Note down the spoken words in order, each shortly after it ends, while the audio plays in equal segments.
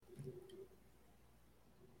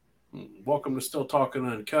Welcome to Still Talking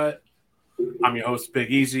Uncut. I'm your host,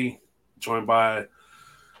 Big Easy, joined by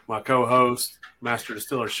my co-host, Master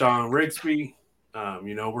Distiller Sean Rigsby.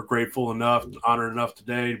 We're grateful enough, honored enough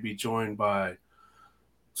today to be joined by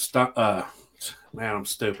man, I'm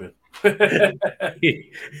stupid. I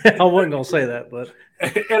wasn't going to say that, but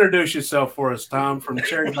introduce yourself for us, Tom, from the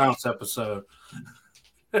Cherry Bounce episode.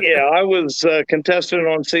 Yeah, I was contestant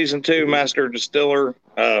on season 2, Master Distiller.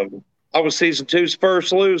 I was season 2's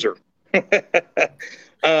first loser.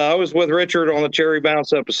 I was with Richard on the Cherry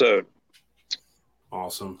Bounce episode.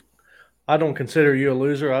 Awesome. I don't consider you a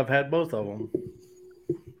loser. I've had both of them.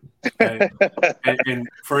 Okay. and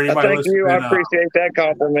for anybody Thank listening, you. I appreciate that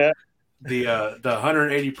compliment. The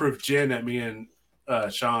 180 proof gin that me and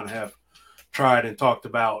Sean have tried and talked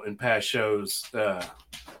about in past shows. The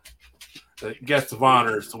guest of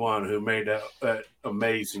honor is the one who made that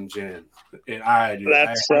amazing gin. And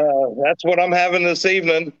that's what I'm having this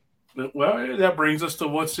evening. Well, that brings us to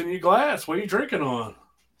what's in your glass. What are you drinking on?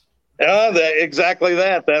 Exactly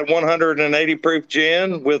that 180 proof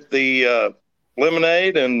gin with the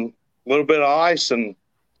lemonade and a little bit of ice. And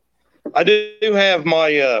I do have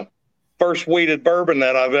my first wheated bourbon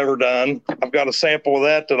that I've ever done. I've got a sample of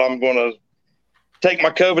that I'm going to take my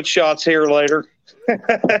COVID shots here later.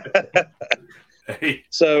 Hey,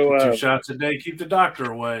 so 2 shots a day keep the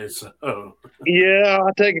doctor away. So yeah, I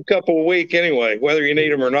take a couple a week anyway, whether you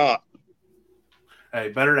need them or not. Hey,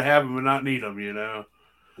 better to have them and not need them,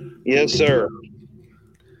 Yes, sir.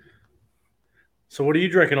 So what are you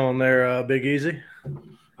drinking on there, Big Easy?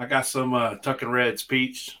 I got some Tuck and Red's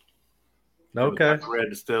peach. Okay. Tuck and Red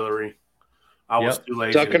Distillery. I was too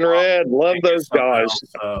lazy. Tuck and Red, love those guys.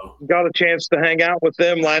 Else, Got a chance to hang out with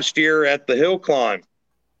them last year at the Hill Climb.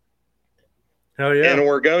 Hell yeah! In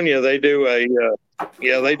Oregonia, they do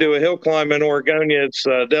a hill climb in Oregonia. It's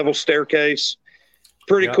Devil's Staircase.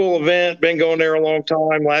 Pretty cool event. Been going there a long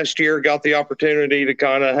time. Last year, got the opportunity to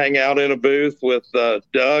kind of hang out in a booth with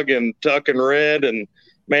Doug and Tuck and Red, and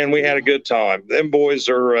man, we had a good time. Them boys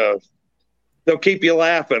are they'll keep you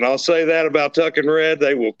laughing. I'll say that about Tuck and Red.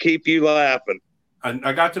 They will keep you laughing.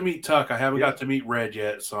 I got to meet Tuck. I haven't got to meet Red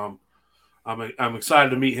yet, so I'm excited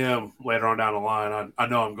to meet him later on down the line. I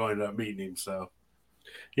know I'm going to meet him. So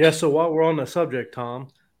So while we're on the subject, Tom,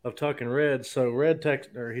 of Tuck and Red, so Red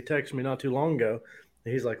texted me not too long ago.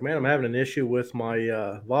 He's like, man, I'm having an issue with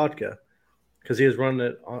my vodka because he was running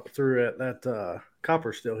it through at that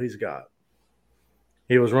copper still he's got.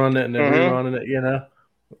 He was running it and then rerunning it,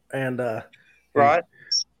 and right.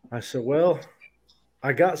 I said, well,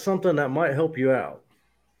 I got something that might help you out.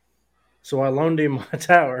 So I loaned him my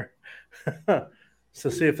tower to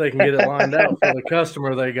see if they can get it lined out for the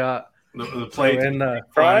customer they got. The plate and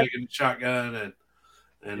right? and shotgun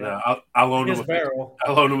and I loaned him a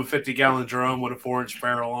 50-gallon drum with a 4-inch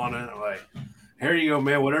barrel on it. I'm like, here you go,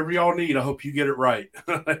 man. Whatever y'all need, I hope you get it right.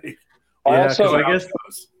 Also, I guess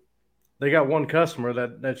they got one customer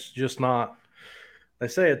that's just not. They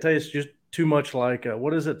say it tastes just too much like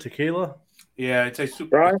what is it, tequila? Yeah, it tastes too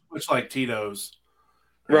much like Tito's.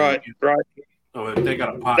 Right. Oh, they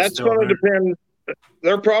got a pot. That's going to depend.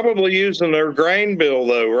 They're probably using their grain bill,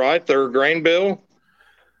 though, right? Their grain bill.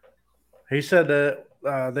 He said that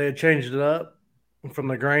they had changed it up from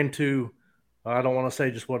the grain to, I don't want to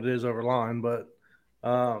say just what it is over line, but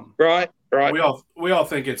right. We all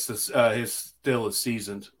think it's this. His still is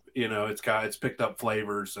seasoned. It's picked up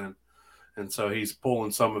flavors and so he's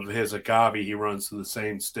pulling some of his agave. He runs to the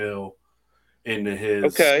same still into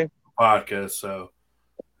his vodka. So.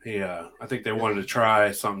 Yeah, I think they wanted to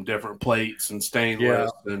try something different, plates and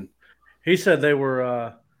stainless. Yeah. And he said they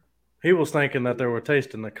were. He was thinking that they were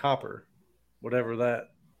tasting the copper, whatever that.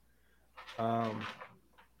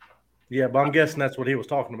 Yeah, but I'm guessing that's what he was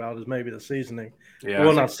talking about is maybe the seasoning. Yeah,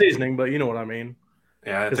 well, not seasoning, but you know what I mean.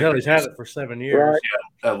 Yeah, because he's had it for 7 years. Right.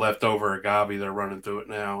 Yeah, that leftover agave, they're running through it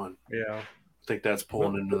now, and yeah, I think that's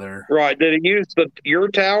pulling into there. Right? Did he use your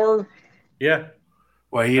tower? Yeah.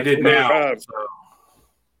 Well, he did now.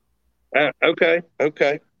 Okay.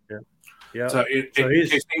 Yeah. So, in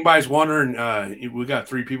case anybody's wondering, we got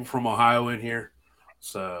 3 people from Ohio in here.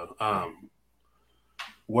 So,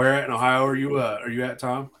 where in Ohio are you at,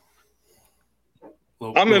 Tom?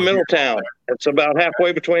 I'm in Middletown. It's about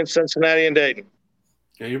halfway between Cincinnati and Dayton.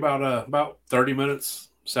 Yeah, you're about 30 minutes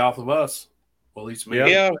south of us. Well, at least me.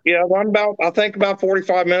 Yeah. I'm about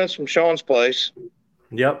 45 minutes from Sean's place.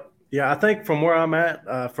 Yep. Yeah, I think from where I'm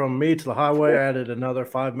at, from me to the highway, I added another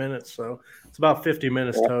 5 minutes, so it's about 50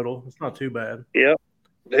 minutes total. It's not too bad. Yep.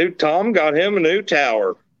 Dude, Tom got him a new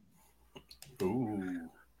tower. Ooh.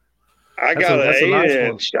 I got an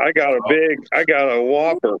 8-inch. I got a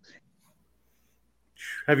Whopper.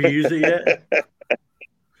 Have you used it yet?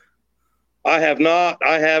 I have not.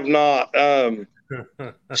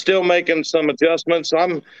 Still making some adjustments.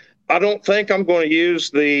 I don't think I'm going to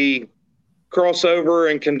use the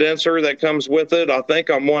crossover and condenser that comes with it. I think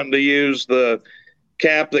I'm wanting to use the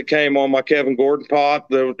cap that came on my Kevin Gordon pot.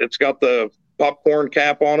 It's got the popcorn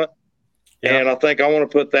cap on it. Yeah. And I think I want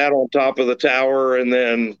to put that on top of the tower and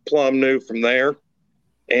then plumb new from there.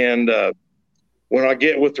 And when I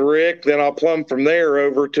get with Rick, then I'll plumb from there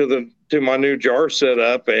over to my new jar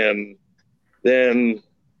setup, and then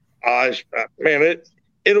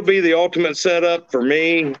it'll be the ultimate setup for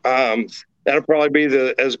me. That'll probably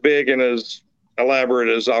be as big and as elaborate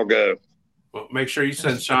as I'll go. Well, make sure you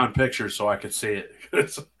send Sean pictures so I can see it.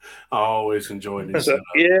 I always enjoy these.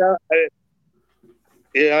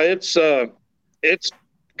 It's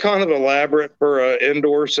kind of elaborate for a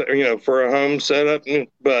indoor, for a home setup,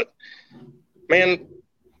 but man,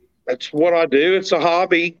 that's what I do. It's a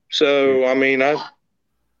hobby. So, I mean,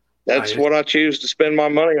 that's what I choose to spend my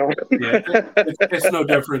money on. Yeah, it's no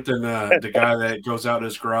different than the guy that goes out in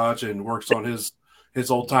his garage and works on his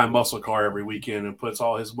old time muscle car every weekend and puts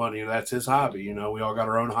all his money. That's his hobby. We all got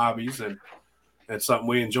our own hobbies, and it's something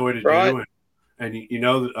we enjoy to do. And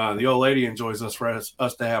the old lady enjoys us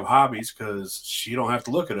to have hobbies because she don't have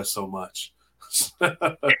to look at us so much.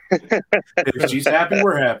 If she's happy,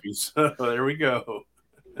 we're happy. So there we go.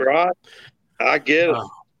 Right. I get it.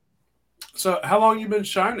 So how long you been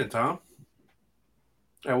shining, Tom?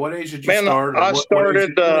 At what age did you start? I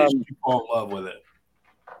started. What age did you fall in love with it?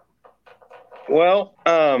 Well,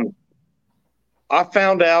 I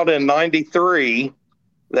found out in '93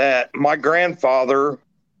 that my grandfather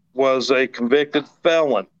was a convicted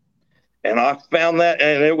felon. And I found that,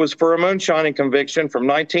 and it was for a moonshining conviction from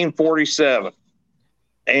 1947.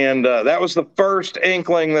 And that was the first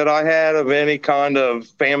inkling that I had of any kind of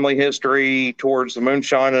family history towards the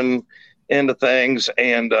moonshining end of things.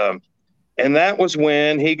 And that was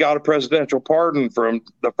when he got a presidential pardon from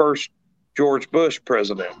the first George Bush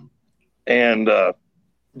president, and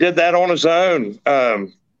did that on his own.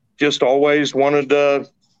 Just always wanted to,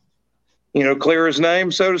 clear his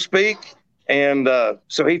name, so to speak. And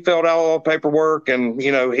so he filled out all the paperwork, and,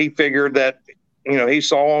 he figured that, he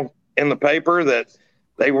saw in the paper that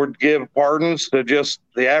they would give pardons to just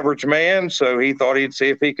the average man. So he thought he'd see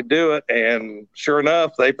if he could do it. And sure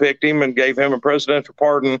enough, they picked him and gave him a presidential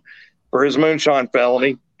pardon for his moonshine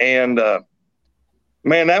felony. And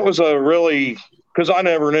man, that was because I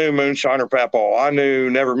never knew Moonshiner Papaw. I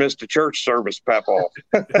knew never missed a church service Papaw.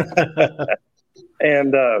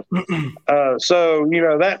 And so,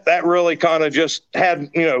 that really kind of just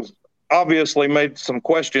had, obviously made some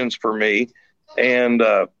questions for me. And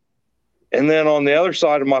then on the other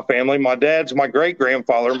side of my family, my great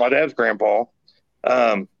grandfather, my dad's grandpa,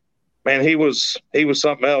 man, he was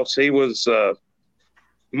something else. He was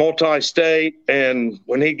multi-state, and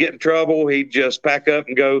when he'd get in trouble, he'd just pack up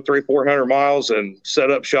and go 300-400 miles and set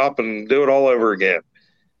up shop and do it all over again.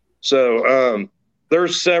 So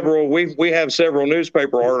there's several. We have several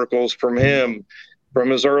newspaper articles from him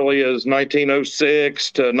from as early as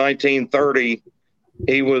 1906 to 1930.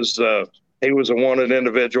 He was a wanted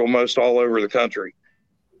individual most all over the country.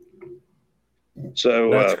 So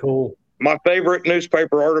that's cool. My favorite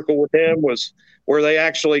newspaper article with him was where they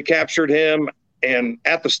actually captured him and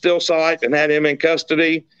at the still site and had him in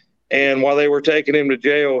custody. And while they were taking him to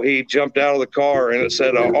jail, he jumped out of the car, and it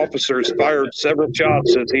said officers fired several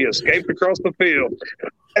shots as he escaped across the field.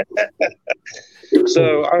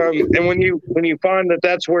 So, and when you find that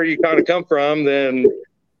that's where you kind of come from, then,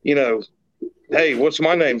 hey, what's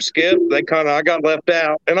my name? Skip. I got left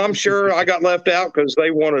out, and I'm sure I got left out because they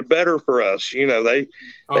wanted better for us. They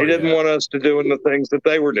didn't want us to doing the things that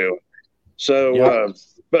they were doing. So,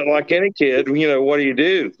 but like any kid, what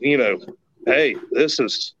do? Hey, this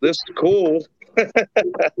is cool.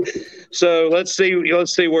 So let's see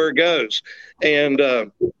where it goes. And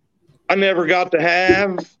I never got to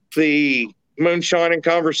have the moonshining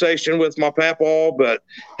conversation with my papaw, but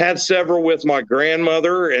had several with my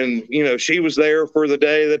grandmother, and she was there for the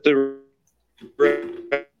day that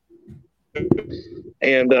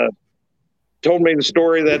and told me the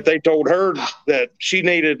story that they told her that she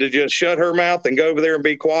needed to just shut her mouth and go over there and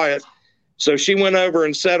be quiet. So she went over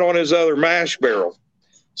and sat on his other mash barrel.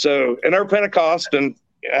 So, and they're Pentecostal,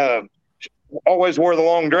 and always wore the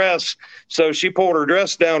long dress. So she pulled her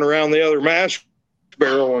dress down around the other mash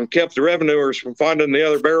barrel and kept the revenuers from finding the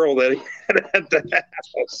other barrel that he had at the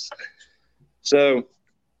house. So,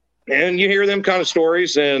 and you hear them kind of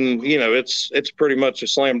stories, and it's pretty much a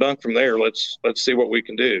slam dunk from there. Let's see what we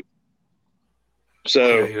can do.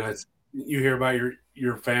 So you hear about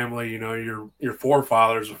your family, your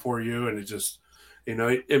forefathers before you, and it just,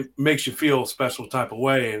 it makes you feel a special type of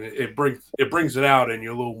way, and it brings it out in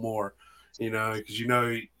you a little more, because you've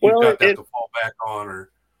got that to fall back on.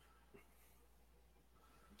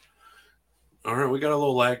 All right, we got a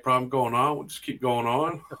little lag problem going on. We'll just keep going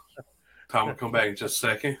on. Tom will come back in just a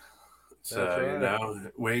second. So,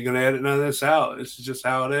 right. We ain't going to edit none of this out. This is just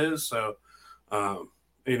how it is. So,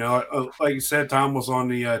 like you said, Tom was on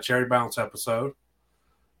the Cherry Bounce episode.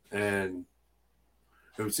 And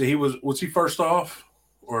was he first off?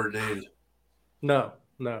 Or did No.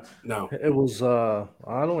 It was I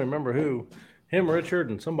don't remember who. Him,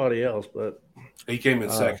 Richard, and somebody else, but he came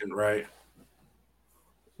in second, right?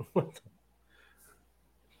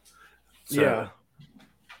 Yeah.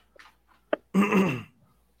 Hey,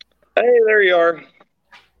 there you are.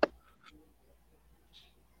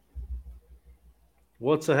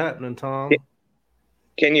 What's happening, Tom?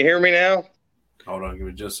 Can you hear me now? Hold on, give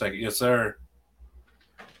me just a second. Yes, sir.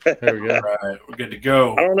 There we go. All right, we're good to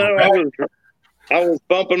go. I don't know. I was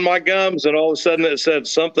bumping my gums, and all of a sudden it said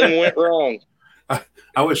something went wrong.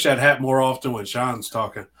 I wish that happened more often when Sean's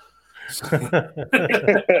talking.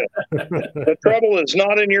 The trouble is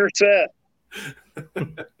not in your set.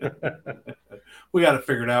 We got to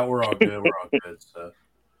figure it out. We're all good. So.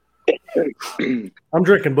 I'm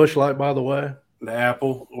drinking Busch Light, by the way. The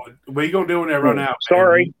apple. What are you gonna do when they run out?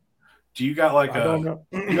 Sorry. Man? Do you got like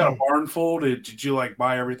you got a barn full? Did you like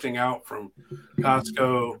buy everything out from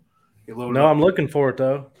Costco? No, I'm looking for it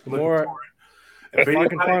though. If I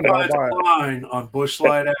can find it, I'll buy it. Line on Busch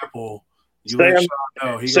Light apple.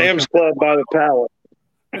 Sam's Club by the pallet.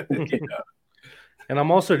 Yeah. And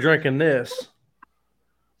I'm also drinking this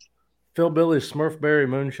Phil Billy's Smurfberry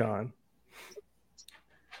Moonshine.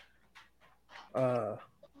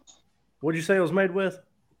 What'd you say it was made with?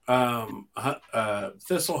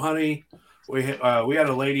 Thistle honey. We had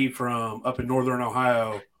a lady from up in northern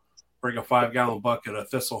Ohio bring a 5-gallon bucket of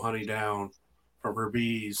thistle honey down from her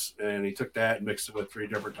bees, and he took that and mixed it with 3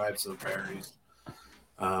 different types of berries.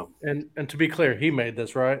 And to be clear, he made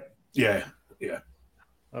this, right? Yeah.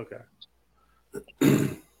 Okay.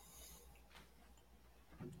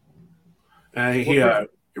 And he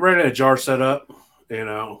ran a jar set up,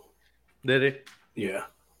 Did he? Yeah.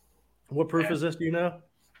 What proof is this? Do you know?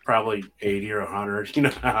 Probably 80 or 100. You know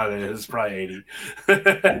how it is. Probably 80.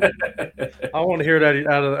 I want to hear it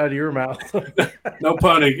out of your mouth. No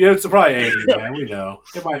punning. Yeah, it's probably 80, man. We know.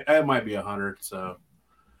 It might be 100. So.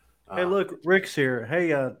 Hey, look, Rick's here.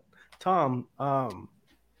 Hey, Tom,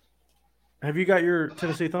 have you got your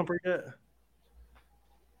Tennessee Thumper yet?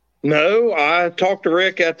 No, I talked to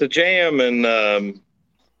Rick at the jam, and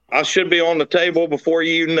I should be on the table before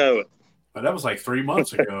you know it. But that was like 3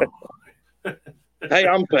 months ago. Hey,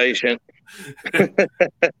 I'm patient.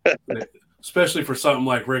 Especially for something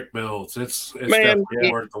like Rick builds. It's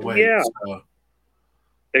definitely worth the wait. Yeah. So.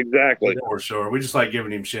 Exactly. For sure. We just like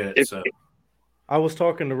giving him shit. So. I was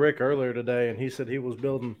talking to Rick earlier today, and he said he was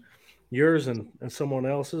building yours and someone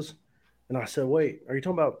else's. And I said, wait, are you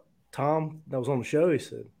talking about Tom that was on the show? He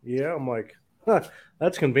said, yeah. I'm like,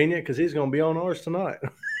 that's convenient because he's going to be on ours tonight.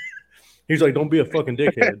 He's like, don't be a fucking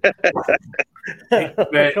dickhead.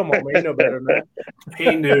 Come on, man. You know better than that.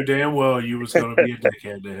 He knew damn well you was going to be a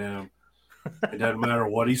dickhead to him. It doesn't matter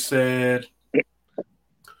what he said.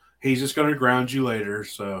 He's just going to ground you later.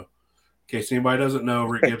 So, in case anybody doesn't know,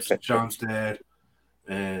 Rick Gibson, Sean's dad.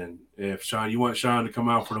 And if you want Sean to come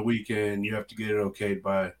out for the weekend, you have to get it okayed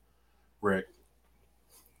by Rick.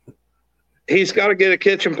 He's got to get a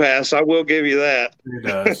kitchen pass. I will give you that. He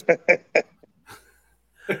does.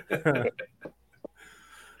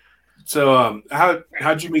 So,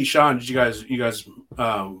 how'd you meet Sean? Did you guys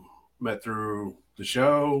met through the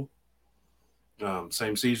show?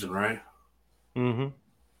 Same season, right? Mm-hmm.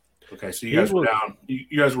 Okay, so you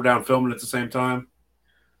guys were down filming at the same time?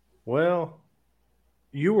 Well,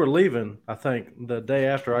 you were leaving, I think, the day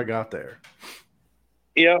after I got there.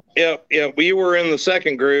 Yeah. We were in the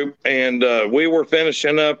second group, and we were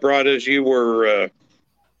finishing up right as you were.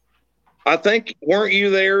 I think, weren't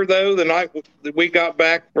you there though the night that we got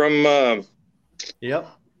back from? Yep,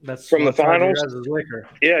 that's from the finals.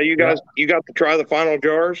 Yeah, you guys, you got to try the final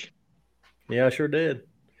jars. Yeah, I sure did.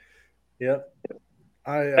 Yep.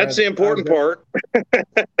 That's the important part.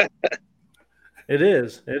 It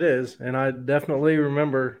is, and I definitely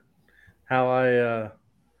remember how I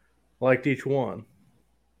liked each one.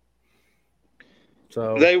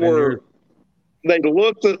 So they looked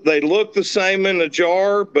the same in the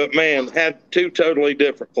jar, but man, had 2 totally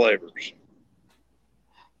different flavors.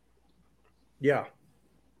 Yeah.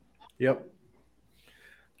 Yep.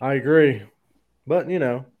 I agree, but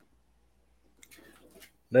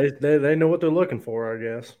They know what they're looking for, I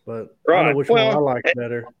guess. But I know Right. which one I Well, like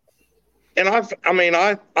better. and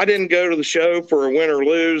I didn't go to the show for a win or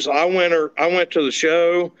lose. I went to the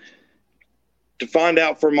show to find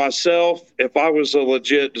out for myself if I was a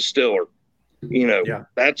legit distiller. Yeah.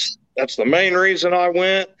 That's the main reason I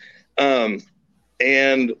went.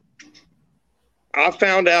 And I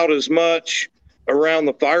found out as much around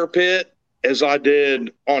the fire pit as I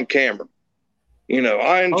did on camera.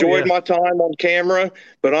 I enjoyed my time on camera,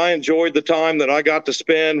 but I enjoyed the time that I got to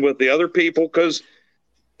spend with the other people, because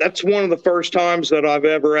that's one of the first times that I've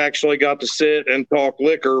ever actually got to sit and talk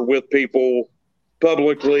liquor with people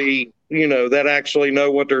publicly, that actually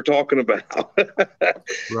know what they're talking about.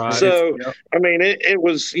 Right. So, it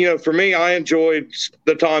was, for me, I enjoyed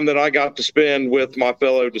the time that I got to spend with my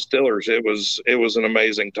fellow distillers. It was an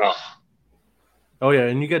amazing time. Oh yeah,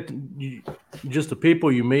 and you get just the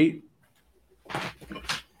people you meet,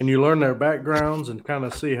 and you learn their backgrounds and kind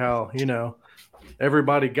of see how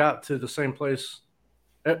everybody got to the same place.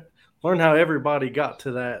 Learn how everybody got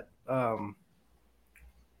to that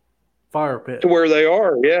fire pit to where they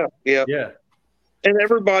are. Yeah. And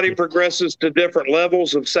everybody progresses to different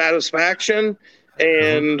levels of satisfaction,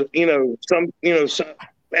 and some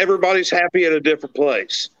everybody's happy at a different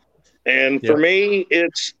place. And for me,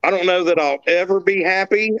 I don't know that I'll ever be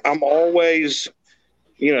happy. I'm always,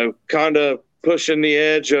 kind of pushing the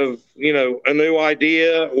edge of, a new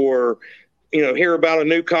idea, or, hear about a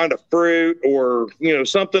new kind of fruit, or,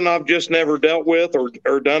 something I've just never dealt with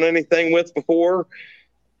or done anything with before.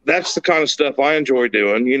 That's the kind of stuff I enjoy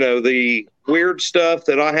doing. The weird stuff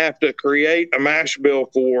that I have to create a mash bill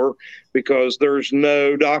for, because there's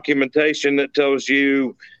no documentation that tells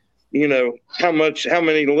you, how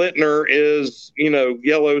many Lintner is,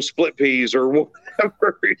 yellow split peas or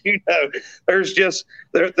whatever. There's just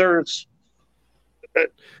there's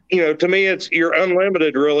to me, you're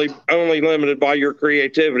unlimited, really, only limited by your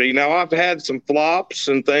creativity. Now, I've had some flops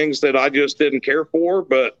and things that I just didn't care for,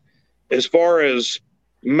 but as far as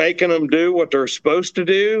making them do what they're supposed to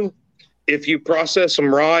do, if you process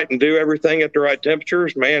them right and do everything at the right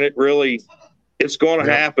temperatures, man, it's going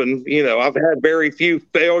to happen. I've had very few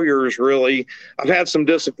failures, really. I've had some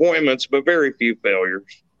disappointments, but very few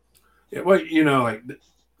failures. Yeah, well,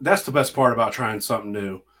 that's the best part about trying something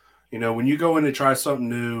new. When you go in and try something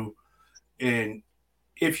new, and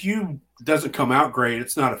if you doesn't come out great,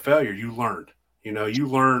 it's not a failure. You learned. You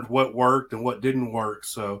learned what worked and what didn't work.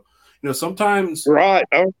 So, sometimes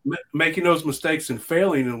making those mistakes and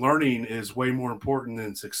failing and learning is way more important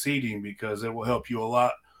than succeeding, because it will help you a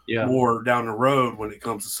lot more down the road when it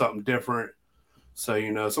comes to something different.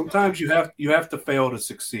 So, sometimes you have to fail to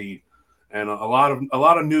succeed. And a lot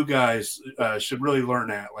of new guys should really learn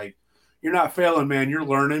that. Like, you're not failing, man, you're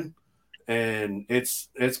learning, and it's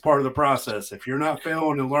part of the process. If you're not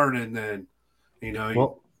failing and learning, then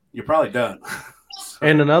you're probably done.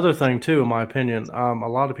 And another thing too, in my opinion, a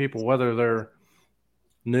lot of people, whether they're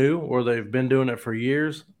new or they've been doing it for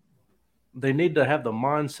years, they need to have the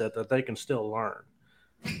mindset that they can still learn.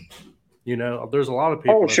 There's a lot of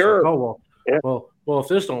people. Oh, sure. Like, well, if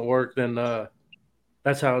this don't work, then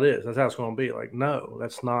that's how it is. That's how it's going to be. Like, no,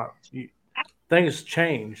 that's not. Things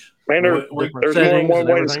change. Man, there's more than one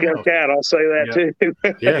way to skin a cat. I'll say that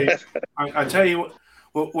too. Yeah. I tell you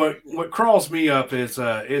what crawls me up is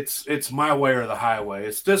it's my way or the highway.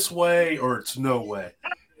 It's this way or it's no way.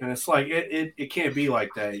 And it's like it can't be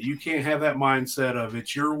like that. You can't have that mindset of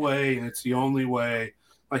it's your way and it's the only way.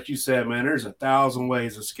 Like you said, man, there's 1,000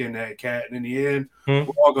 ways to skin that cat, and in the end, we're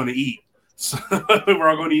all going to eat. So we're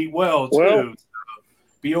all going to eat well too. So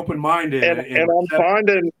be open-minded. And I'm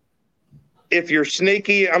finding, if you're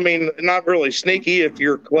sneaky, not really sneaky, if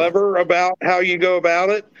you're clever about how you go about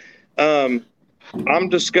it, I'm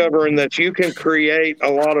discovering that you can create a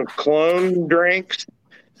lot of clone drinks.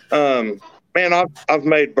 Man, I've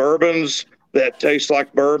made bourbons that taste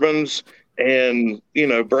like bourbons, and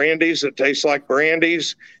brandies that taste like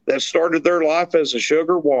brandies, that started their life as a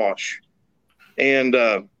sugar wash, and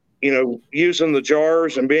using the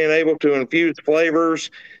jars and being able to infuse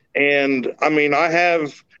flavors. And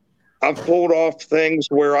I've pulled off things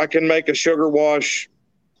where I can make a sugar wash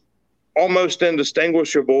almost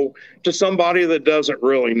indistinguishable to somebody that doesn't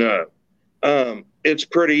really know. It's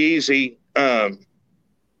pretty easy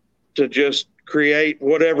to just create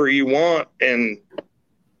whatever you want, and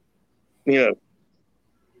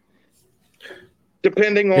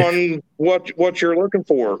depending on what you're looking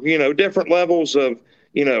for, different levels of,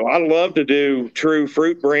 I love to do true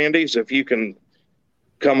fruit brandies if you can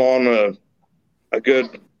come on a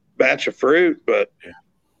good batch of fruit, but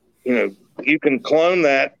you can clone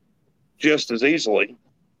that just as easily.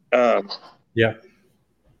 Yeah.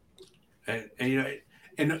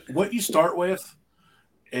 and what you start with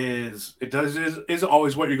is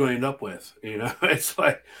always what you're going to end up with. It's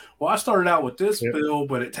like, well, I started out with this bill,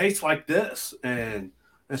 but it tastes like this, and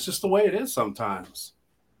it's just the way it is sometimes.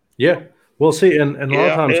 Yeah. Well, see, and a lot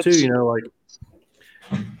of times too, like,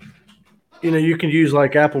 you can use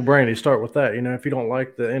like apple brandy. Start with that. If you don't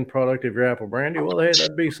like the end product of your apple brandy, well, hey,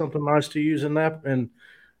 that'd be something nice to use in apple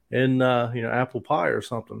pie or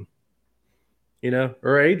something.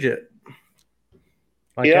 Or age it.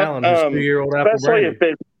 Like Alan, his 2-year-old apple brandy. Especially if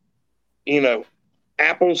it,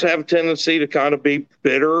 apples have a tendency to kind of be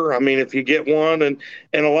bitter. I mean, if you get one, and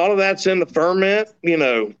a lot of that's in the ferment.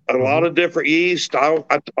 A lot of different yeast. I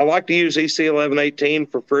like to use EC 1118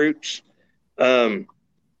 for fruits. I've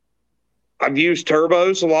used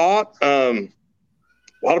turbos a lot. A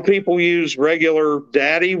lot of people use regular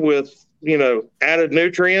daddy with, added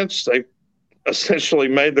nutrients. They essentially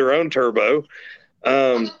made their own turbo.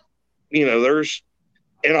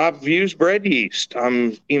 And I've used bread yeast.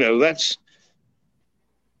 That's.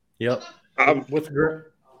 Yep. I've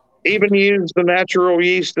even used the natural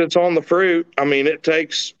yeast that's on the fruit. I mean,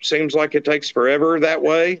 seems like it takes forever that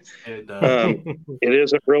way. It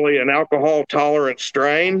isn't really an alcohol tolerant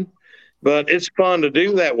strain, but it's fun to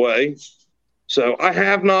do that way. So I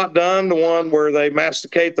have not done the one where they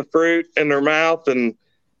masticate the fruit in their mouth and,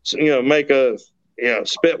 make a,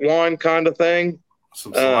 spit wine kind of thing,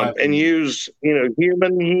 and use,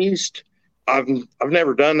 human yeast. I've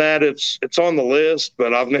never done that. It's on the list,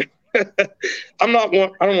 but I've never. I don't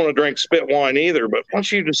want to drink spit wine either. But once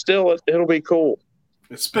you distill it, it'll be cool.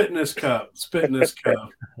 Spit in this cup. Spit in this cup.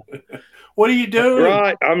 What are you doing?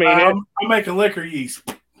 Right. I mean, I'm making liquor yeast.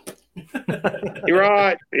 You're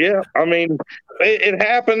right. Yeah. I mean, it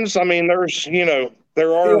happens. I mean, there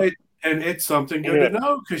are. And it's something good to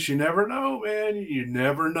know, because you never know, man. You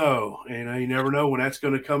never know. You never know when that's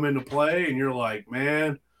going to come into play. And you're like,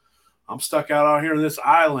 man, I'm stuck out here on this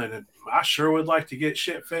island, and I sure would like to get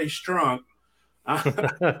shit-faced drunk. I'm going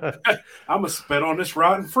to spit on this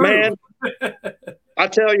rotten fruit. Man, I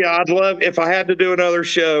tell you, I'd love, if I had to do another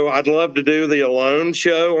show, I'd love to do the Alone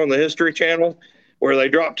show on the History Channel, where they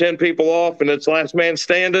drop 10 people off and it's last man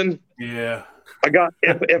standing. Yeah.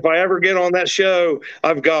 If I ever get on that show,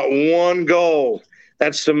 I've got one goal.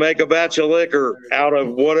 That's to make a batch of liquor out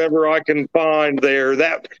of whatever I can find there.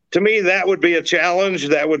 That, to me, that would be a challenge.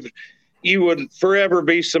 You would forever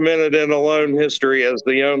be cemented in Alone history as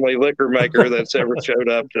the only liquor maker that's ever showed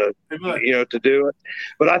up to do it.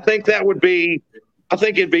 But I think it'd be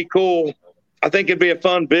cool. I think it'd be a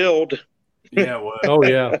fun build. Yeah. Well, oh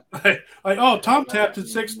yeah. Tom tapped in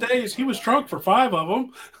 6 days. He was drunk for 5 of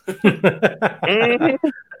them.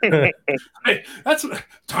 Hey,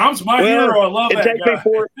 Tom's my hero. I love that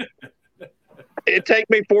guy. It'd take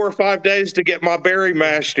me 4 or 5 days to get my berry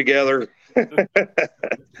mash together.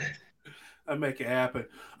 I make it happen.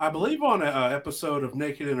 I believe on an episode of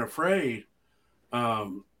Naked and Afraid.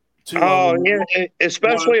 Especially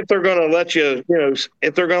if they're going to let you,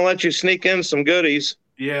 if they're going to let you sneak in some goodies.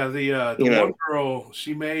 Yeah, the one girl,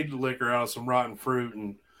 she made liquor out of some rotten fruit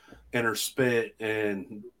and her spit,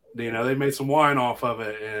 and they made some wine off of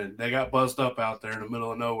it, and they got buzzed up out there in the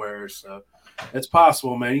middle of nowhere. So it's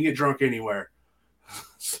possible, man. You get drunk anywhere.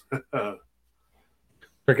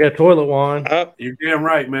 Forget toilet wine. You're damn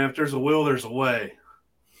right, man. If there's a will, there's a way.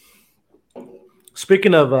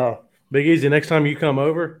 Speaking of Big Easy, next time you come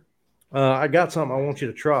over, I got something I want you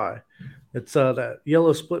to try. It's that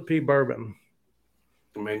yellow split pea bourbon.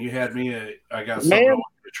 Man, you had me. I got something I want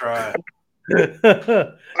you to try.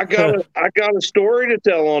 I got a story to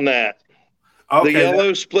tell on that. Okay, the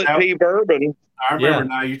yellow split pea bourbon. I remember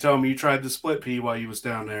now. You told me you tried the split pea while you was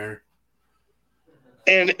down there,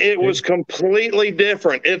 and it was completely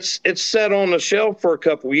different. It's sat on the shelf for a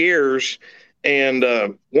couple years, and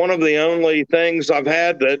one of the only things I've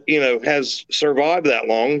had that has survived that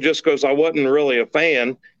long, just because I wasn't really a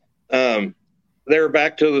fan. They're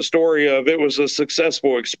back to the story of it was a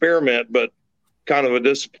successful experiment, but kind of a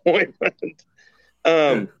disappointment.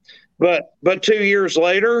 But 2 years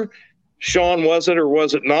later, Sean, was it or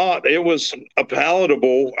was it not? It was a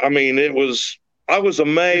palatable. I mean, I was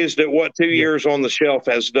amazed at what 2 years on the shelf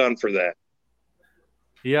has done for that.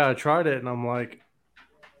 Yeah, I tried it and I'm like,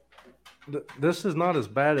 this is not as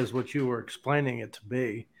bad as what you were explaining it to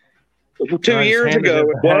be. 2 years ago,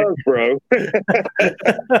 it was, bro.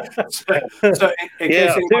 So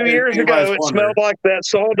 2 years ago, it smelled like that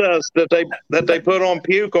sawdust that they put on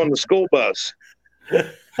puke on the school bus.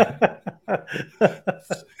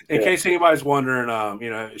 In case anybody's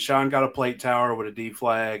wondering, Sean got a plate tower with a D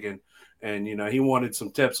flag, and he wanted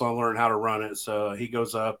some tips on learning how to run it. So he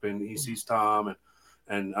goes up and he sees Tom,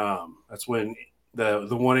 and that's when the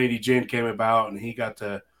 180 gin came about, and he got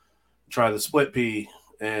to try the split pea.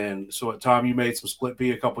 And so, Tom, you made some split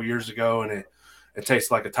pea a couple years ago, and it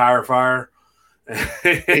tastes like a tire fire.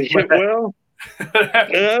 Well,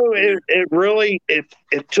 no, it really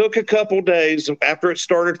took a couple days after it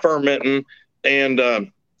started fermenting,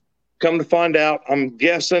 and come to find out, I'm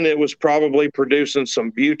guessing it was probably producing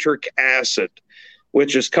some butyric acid,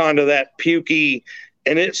 which is kind of that pukey,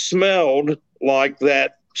 and it smelled like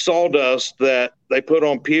that sawdust that they put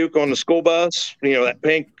on puke on the school bus, that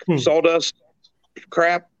pink sawdust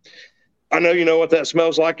crap. I know you know what that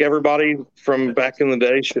smells like. Everybody from back in the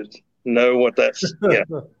day should know what that's. Yeah,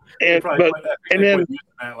 and then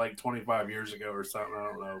that like 25 years ago or something. I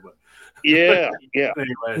don't know, but yeah.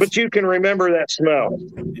 Anyways. But you can remember that smell.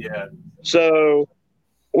 Yeah. So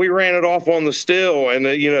we ran it off on the still, and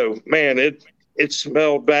man, it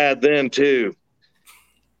smelled bad then too.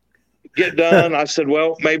 Get done. I said,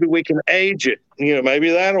 well, maybe we can age it. Maybe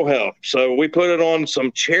that'll help. So we put it on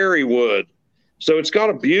some cherry wood. So it's got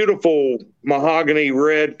a beautiful mahogany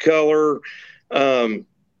red color, and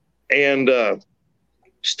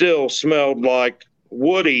still smelled like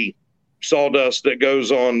woody sawdust that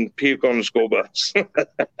goes on puke on the school bus.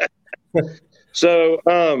 So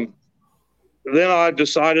then I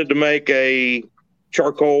decided to make a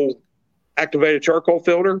activated charcoal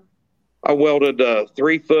filter. I welded a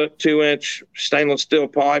 3-foot, 2-inch stainless steel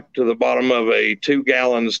pipe to the bottom of a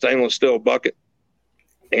 2-gallon stainless steel bucket,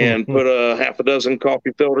 and put a half a dozen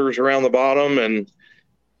coffee filters around the bottom and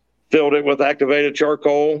filled it with activated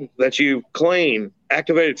charcoal that you clean.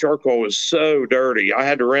 Activated charcoal is so dirty. I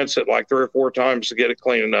had to rinse it like 3 or 4 times to get it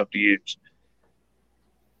clean enough to use.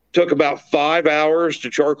 Took about 5 hours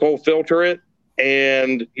to charcoal filter it,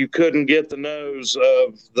 and you couldn't get the nose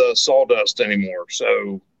of the sawdust anymore.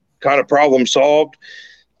 So kind of problem solved.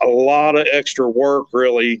 A lot of extra work,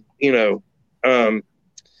 really, and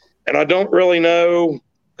I don't really know,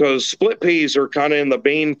 because split peas are kind of in the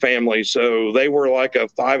bean family. So they were like a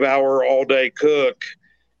 5-hour all day cook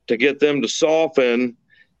to get them to soften.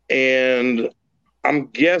 And I'm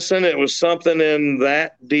guessing it was something in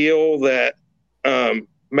that deal that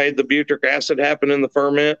made the butyric acid happen in the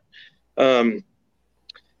ferment.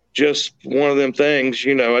 Just one of them things,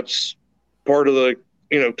 it's part of the,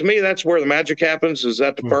 to me, that's where the magic happens, is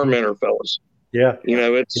at the fermenter, fellas. Yeah.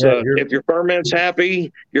 It's if your ferment's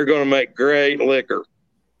happy, you're going to make great liquor.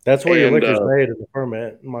 That's where your liquor's made, in the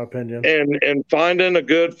ferment, in my opinion. And finding a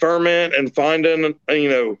good ferment and finding,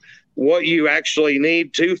 what you actually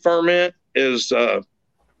need to ferment is,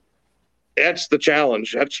 that's the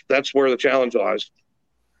challenge. That's where the challenge lies.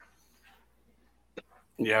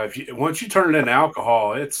 Yeah, once you turn it into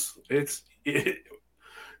alcohol, it's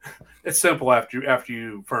simple after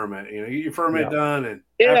you ferment. You ferment done, and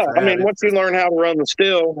once you learn how to run the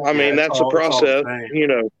still, that's a process.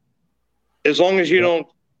 As long as you don't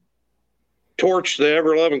torch the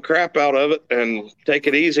ever-loving crap out of it and take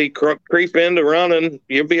it easy, creep into running,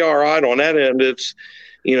 you'll be all right on that end. It's,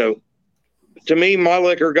 to me, my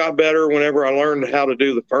liquor got better whenever I learned how to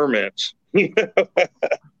do the ferments.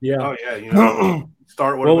 Yeah. Oh yeah.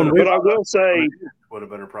 Start with but I will say, what a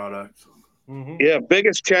better product. Yeah,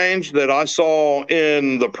 biggest change that I saw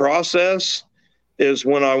in the process is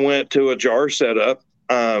when I went to a jar setup.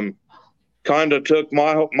 Kind of took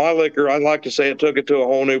my liquor, I'd like to say it took it to a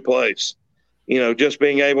whole new place. Just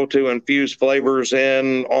being able to infuse flavors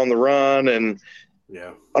in on the run. And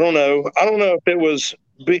I don't know if it was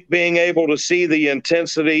being able to see the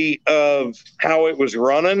intensity of how it was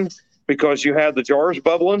running because you had the jars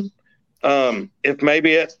bubbling. If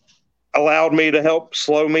maybe it allowed me to help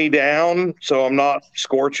slow me down so I'm not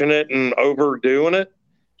scorching it and overdoing it.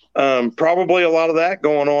 Probably a lot of that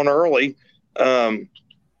going on early.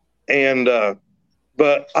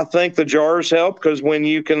 But I think the jars help because when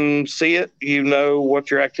you can see it, you know what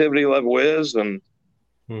your activity level is. And,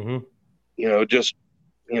 to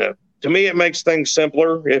me, it makes things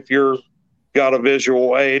simpler if you're got a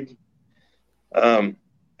visual aid. And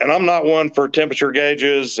I'm not one for temperature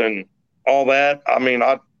gauges and all that.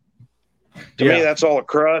 To me, that's all a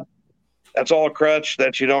crutch. That's all a crutch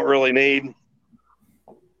that you don't really need.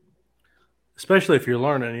 Especially if you're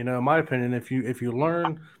learning, in my opinion, if you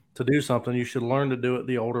learn to do something, you should learn to do it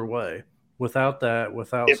the older way. If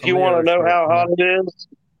you want to know how hot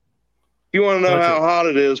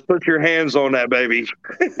it is, put your hands on that baby.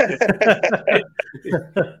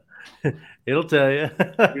 It'll tell you.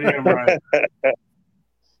 Damn right.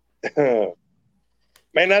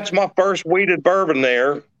 Man, that's my first wheated bourbon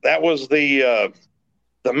there. That was the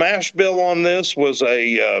mash bill on this was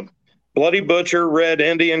a Bloody Butcher red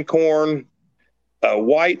Indian corn,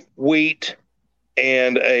 white wheat,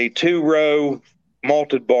 and a 2-row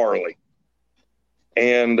malted barley.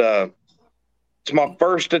 And it's my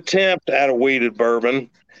first attempt at a wheated bourbon.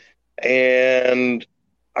 And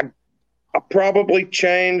I probably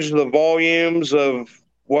changed the volumes of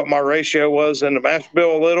what my ratio was in the mash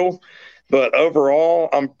bill a little, but overall,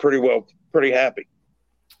 I'm pretty happy.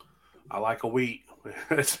 I like a wheat.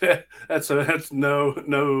 That's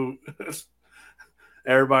no.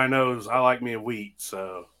 Everybody knows I like me a wheat.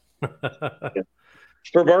 So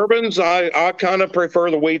for bourbons, I kind of prefer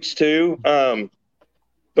the wheats too.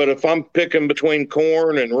 But if I'm picking between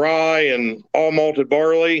corn and rye and all malted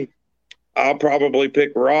barley, I'll probably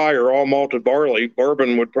pick rye or all malted barley.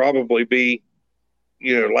 Bourbon would probably be,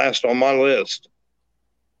 last on my list.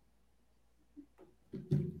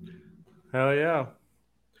 Hell yeah.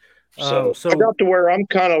 So I got to where I'm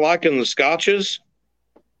kind of liking the scotches.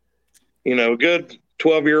 A good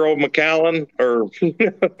 12-year-old Macallan or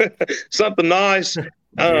something nice.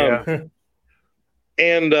 yeah.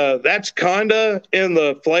 And that's kind of in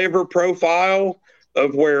the flavor profile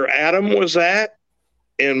of where Adam was at.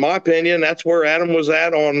 In my opinion, that's where Adam was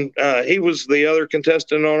at on, he was the other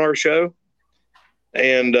contestant on our show.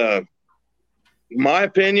 And my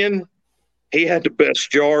opinion, he had the best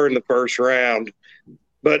jar in the first round.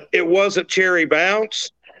 But it wasn't Cherry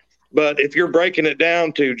Bounce. But if you're breaking it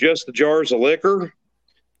down to just the jars of liquor,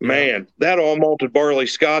 man, that all malted barley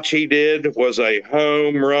scotch he did was a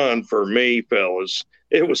home run for me, fellas.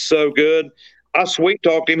 It was so good. I sweet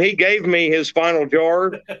talked him. He gave me his final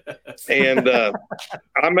jar, and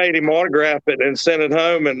I made him autograph it and sent it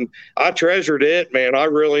home, and I treasured it, man. I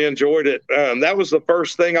really enjoyed it. That was the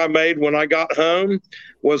first thing I made when I got home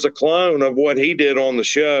was a clone of what he did on the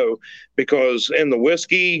show, because in the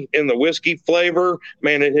whiskey flavor,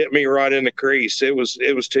 man, it hit me right in the crease. It was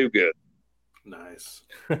too good. Nice.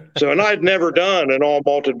 So, and I'd never done an all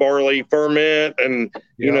malted barley ferment, and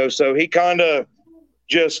so he kind of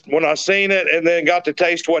just, when I seen it and then got to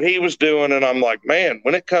taste what he was doing, and I'm like, man,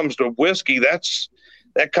 when it comes to whiskey, that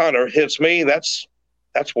kind of hits me. That's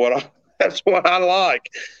what I like.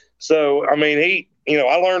 So, I mean,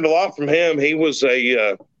 I learned a lot from him. He was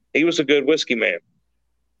a good whiskey man.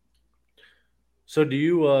 So do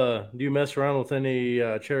you mess around with any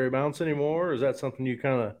Cherry Bounce anymore? Or is that something you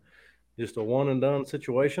kind of just a one and done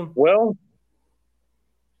situation? Well,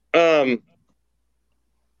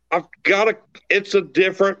 it's a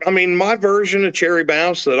different, I mean, my version of Cherry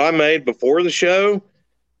Bounce that I made before the show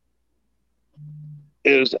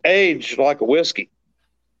is aged like a whiskey.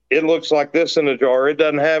 It looks like this in a jar. It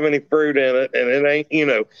doesn't have any fruit in it. And it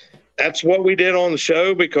ain't, that's what we did on the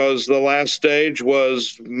show, because the last stage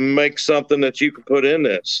was make something that you can put in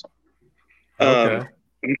this. Okay.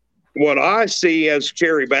 What I see as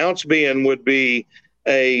Cherry Bounce being would be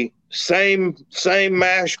a same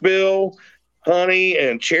mash bill, honey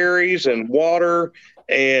and cherries and water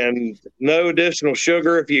and no additional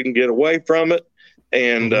sugar if you can get away from it.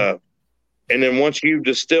 And and then once you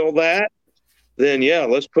distill that, then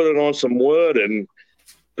let's put it on some wood and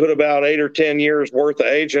put about 8 or 10 years worth of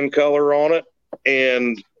aging color on it.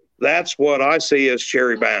 And that's what I see as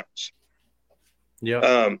Cherry Bounce.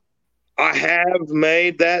 Yeah. I have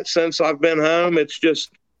made that since I've been home. It's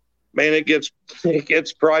just, man, it gets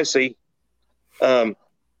pricey. I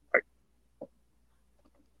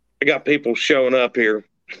got people showing up here.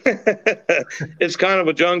 It's kind of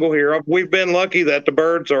a jungle here. We've been lucky that the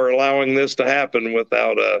birds are allowing this to happen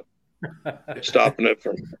without stopping it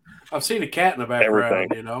from. I've seen a cat in the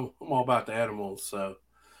background. Everything. I'm all about the animals. So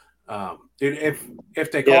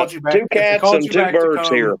if they called you back, 2 cats and 2 birds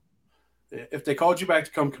here. If they called you back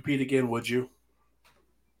to come compete again, would you?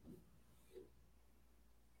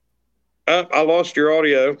 I lost your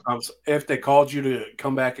audio. If they called you to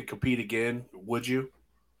come back and compete again, would you?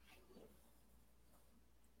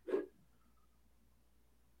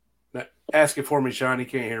 Now, ask it for me, Sean. He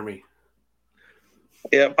can't hear me.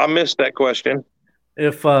 Yeah, I missed that question.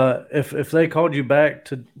 If they called you back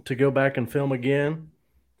to go back and film again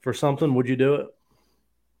for something, would you do it?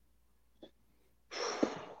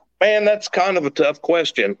 Man, that's kind of a tough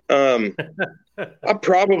question. I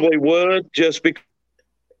probably would, just because.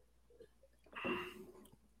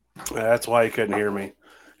 That's why he couldn't hear me.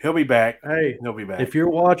 He'll be back. Hey, he'll be back. If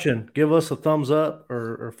you're watching, give us a thumbs up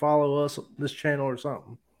or follow us, this channel or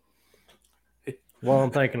something. While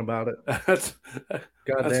I'm thinking about it.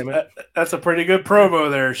 God damn it. That's a pretty good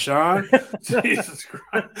promo there, Sean. Jesus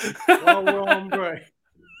Christ. Well, we're on break.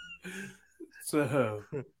 So,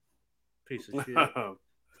 piece of shit.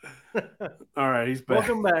 All right, he's back.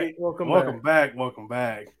 Welcome back. Welcome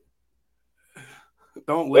back.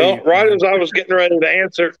 Don't Well, leave. right man. as I was getting ready to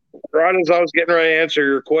answer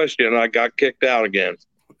your question, I got kicked out again.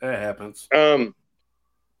 That happens.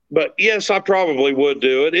 But yes, I probably would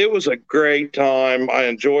do it. It was a great time. I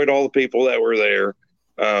enjoyed all the people that were there.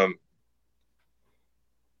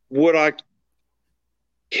 Would I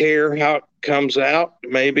care how it comes out?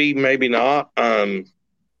 Maybe, maybe not.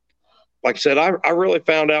 Like I said, I really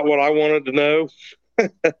found out what I wanted to know.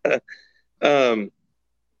 And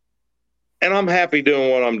I'm happy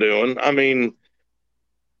doing what I'm doing. I mean,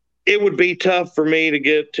 it would be tough for me to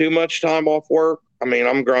get too much time off work. I mean,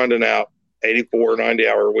 I'm grinding out 84,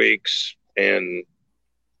 90-hour weeks, and,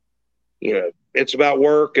 it's about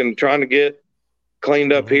work and trying to get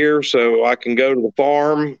cleaned up here so I can go to the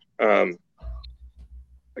farm. I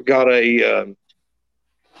got a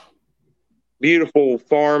beautiful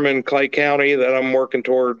farm in Clay County that I'm working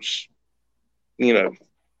towards,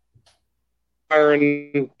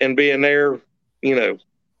 hiring and being there, in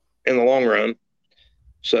the long run.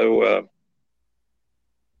 So,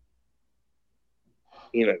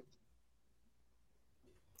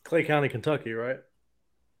 Clay County, Kentucky, right?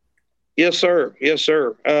 yes, sir. Yes,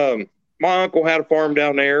 sir. My uncle had a farm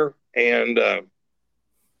down there, and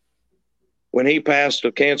when he passed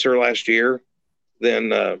of cancer last year,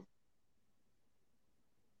 then I'm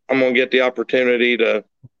going to get the opportunity to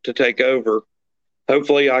take over.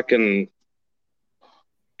 Hopefully, I can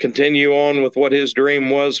continue on with what his dream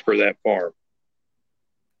was for that farm.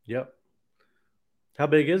 Yep. How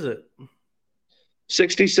big is it?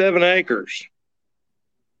 67 acres.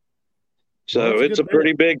 So Well, it's a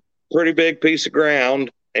pretty big piece of ground.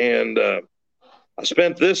 And I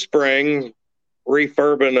spent this spring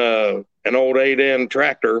refurbing an old 8N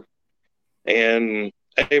tractor and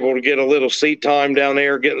able to get a little seat time down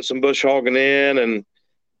there, getting some bush hogging in. And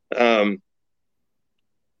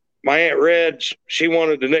my Aunt Red, she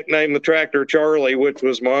wanted to nickname the tractor Charlie, which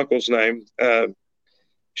was my uncle's name.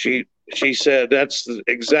 She said that's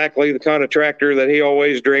exactly the kind of tractor that he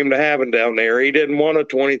always dreamed of having down there. He didn't want a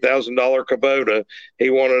 $20,000 Kubota. He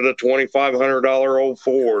wanted a $2,500 old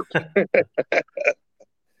Ford.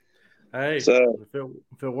 Hey, so,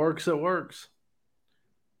 if it works, it works.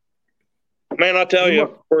 Man, I tell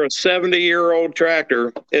you, for a 70-year-old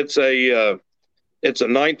tractor, it's a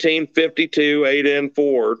 1952 8N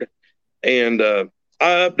Ford, and I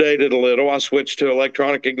updated a little. I switched to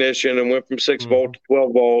electronic ignition and went from 6-volt to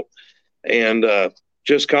 12-volt, and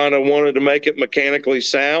just kind of wanted to make it mechanically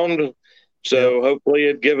sound. So hopefully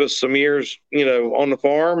it'd give us some years, on the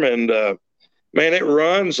farm. And man, it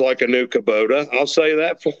runs like a new Kubota. I'll say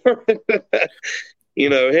that for it.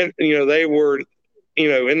 They were,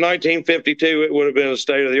 in 1952, it would have been a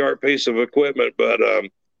state-of-the-art piece of equipment, but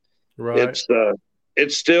right.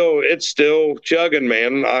 It's still chugging,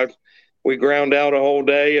 man. We ground out a whole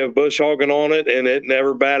day of bush hogging on it, and it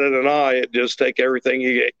never batted an eye. It just take everything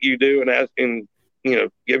you do and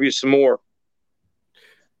give you some more.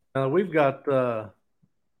 We've got one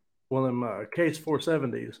of them Case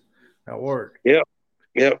 470s at work. Yep.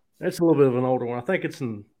 It's a little bit of an older one. I think it's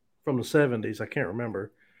from the 70s. I can't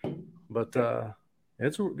remember, but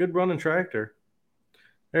it's a good running tractor.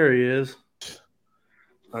 There he is.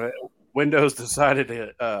 All right. Windows decided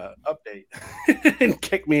to update and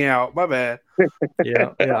kick me out. My bad.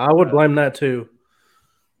 Yeah, I would blame that too.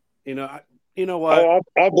 You know what? Oh,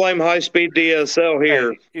 I'll blame high speed DSL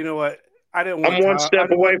here. Hey, you know what? I'm one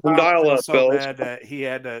step away from dial up, so fellas. bad that he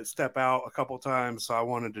had to step out a couple times, so I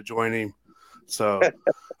wanted to join him. So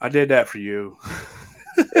I did that for you.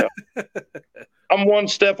 Yeah. I'm one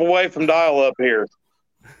step away from dial up here.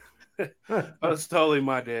 That's totally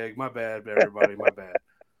my dig. My bad, everybody. My bad.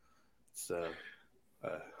 So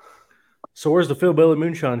where's the Phil Billy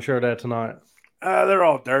Moonshine shirt at tonight? They're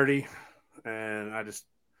all dirty, and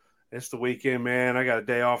it's the weekend, man. I got a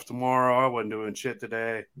day off tomorrow. I wasn't doing shit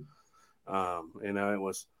today. It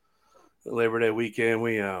was Labor Day weekend.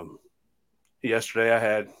 We yesterday I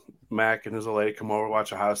had Mac and his lady come over to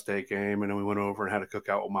watch a Ohio State game, and then we went over and had a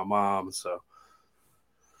cookout with my mom. So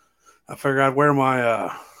I figured I'd wear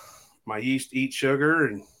my my yeast eat sugar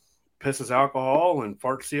and pisses alcohol and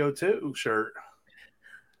fart CO2 shirt.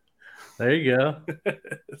 There you go.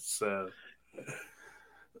 So,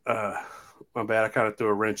 my bad. I kind of threw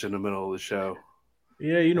a wrench in the middle of the show.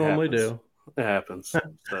 Yeah, you normally do. It happens.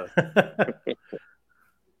 So.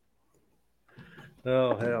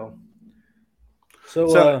 Oh hell.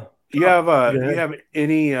 So you have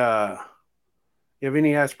any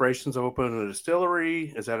aspirations of opening a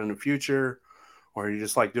distillery? Is that in the future, or are you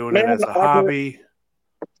just like doing it as a hobby?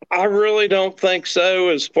 I really don't think so.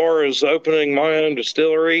 As far as opening my own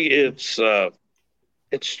distillery, it's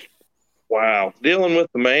wow, dealing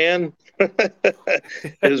with the man.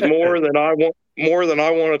 is more than I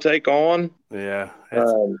want to take on. Yeah.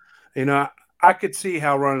 You know, I could see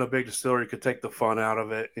how running a big distillery could take the fun out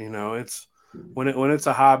of it. You know, it's when it's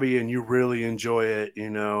a hobby and you really enjoy it, you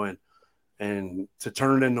know, and to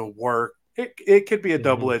turn it into work, it could be a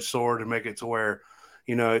double-edged sword and make it to where,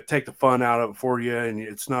 you know, take the fun out of it for you, and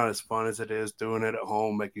it's not as fun as it is doing it at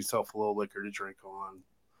home, make yourself a little liquor to drink on.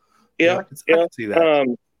 Yeah, I can see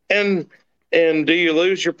that. And do you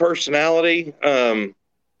lose your personality? You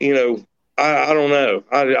know, I don't know.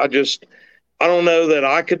 I don't know that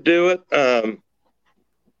I could do it.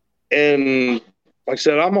 And like I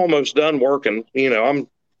said, I'm almost done working. You know,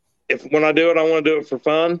 when I do it, I want to do it for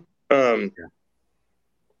fun.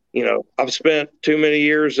 You know, I've spent too many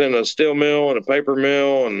years in a steel mill and a paper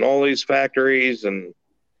mill and all these factories, and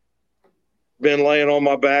been laying on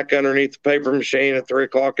my back underneath the paper machine at 3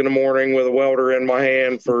 o'clock in the morning with a welder in my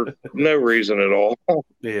hand for no reason at all.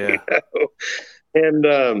 Yeah. You know?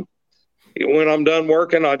 And when I'm done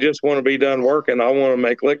working, I just want to be done working. I want to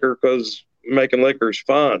make liquor because making liquor is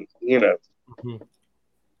fun, you know.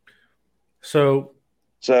 So,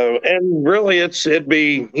 and really it'd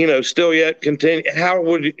be, you know, still yet continue. How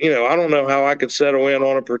would you know, I don't know how I could settle in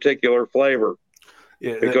on a particular flavor,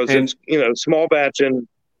 because it's, you know, small batching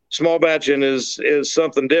is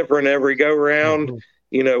something different every go round.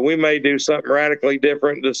 You know, we may do something radically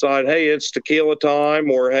different and decide, hey, it's tequila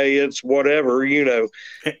time, or hey, it's whatever, you know.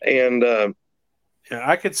 And yeah,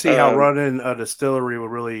 I could see how running a distillery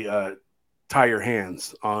would really tie your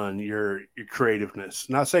hands on your creativeness.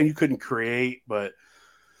 Not saying you couldn't create, but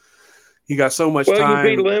you got so much time.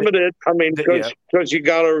 You'd be limited. I mean, because you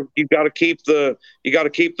gotta keep the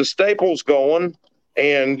staples going,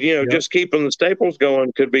 and you know, just keeping the staples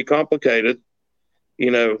going could be complicated.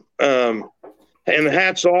 You know, and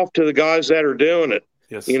hats off to the guys that are doing it.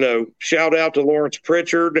 Yes. You know, shout out to Lawrence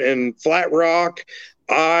Pritchard and Flat Rock.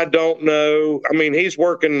 I don't know. I mean, he's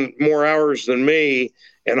working more hours than me,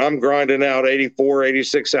 and I'm grinding out 84,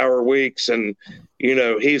 86-hour weeks. And, you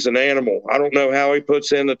know, he's an animal. I don't know how he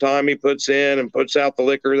puts in the time he puts in and puts out the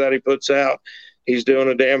liquor that he puts out. He's doing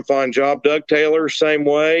a damn fine job. Doug Taylor, same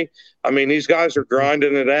way. I mean, these guys are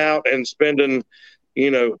grinding it out and spending, you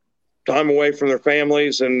know, time away from their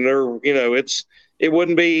families. And they're, you know, it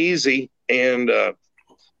wouldn't be easy. And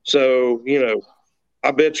so, you know,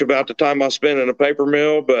 I bitch about the time I spend in a paper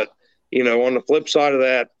mill, but, you know, on the flip side of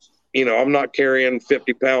that, you know, I'm not carrying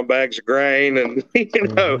 50-pound bags of grain and, you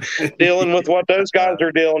know, dealing with what those guys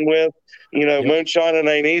are dealing with. You know, moonshining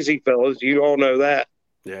ain't easy, fellas. You all know that.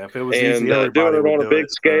 Yeah, if it was easy, doing it on a big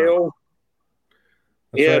scale.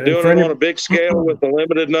 Yeah, doing it on a big scale with a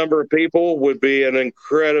limited number of people would be an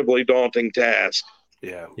incredibly daunting task.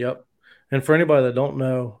 Yeah. Yep. And for anybody that don't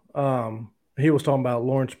know, he was talking about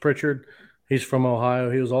Lawrence Pritchard. He's from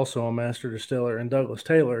Ohio. He was also a master distiller. And Douglas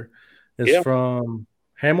Taylor is from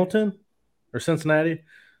Hamilton or Cincinnati?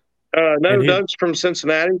 No, Doug's from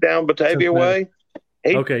Cincinnati, down Batavia way.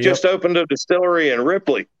 He just opened a distillery in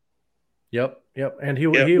Ripley. Yep. And he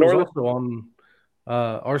was also on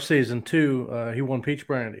our season 2. He won Peach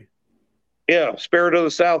Brandy. Yeah, Spirit of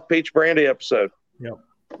the South Peach Brandy episode. Yep.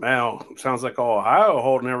 Wow, sounds like Ohio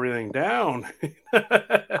holding everything down.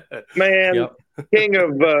 Man, king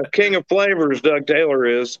of flavors, Doug Taylor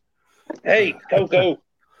is. Hey, Coco.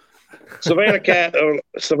 Savannah cat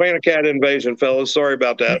invasion, fellas. Sorry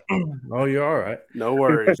about that. Oh, you're all right. No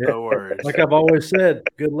worries. Like I've always said,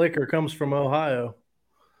 good liquor comes from Ohio.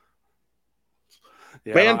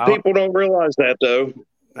 Yeah, man, people don't realize that though.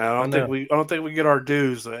 I don't think we get our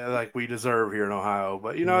dues like we deserve here in Ohio.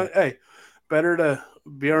 But you know, hey, better to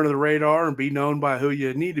be under the radar and be known by who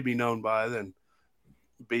you need to be known by than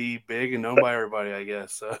be big and known by everybody, I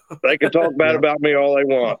guess. So. They can talk bad about me all they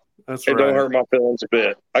want. That's right. It don't hurt my feelings a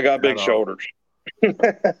bit. I got big shoulders.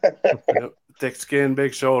 Thick skin,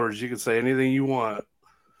 big shoulders. You can say anything you want.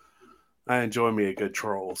 I enjoy me a good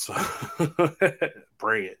troll, so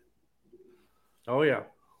bring it. Oh yeah.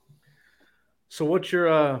 So what's your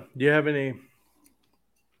do you have any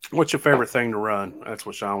what's your favorite thing to run? That's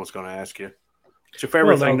what Sean was going to ask you. What's your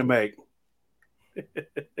favorite thing to make?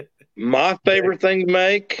 My favorite thing to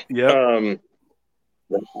make? Yeah.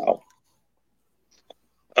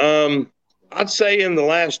 I'd say in the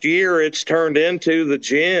last year it's turned into the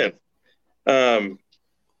gin.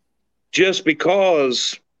 Just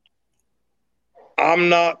because I'm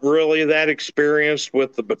not really that experienced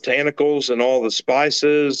with the botanicals and all the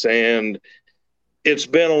spices, and it's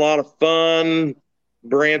been a lot of fun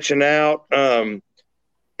branching out.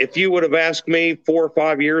 If you would have asked me 4 or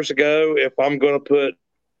 5 years ago if I'm going to put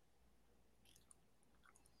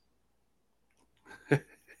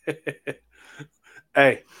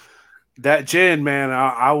hey, That gin, man,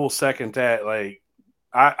 I will second that. Like,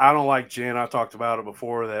 I don't like gin. I talked about it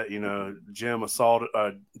before that,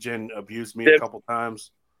 Jim abused me a couple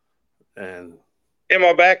times. And am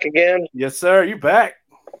I back again? Yes, sir. You back.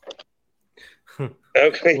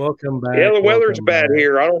 Okay. Welcome back. Yeah, the weather's bad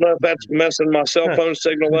here. I don't know if that's messing my cell phone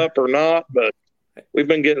signal up or not, but we've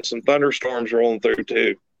been getting some thunderstorms rolling through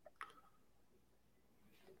too.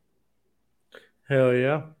 Hell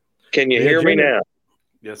yeah. Can you hear me now?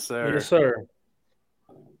 Yes, sir. Yes, sir.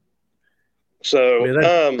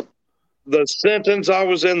 So, the sentence I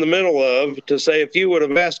was in the middle of to say, if you would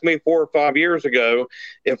have asked me 4 or 5 years ago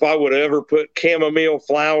if I would ever put chamomile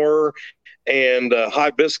flower and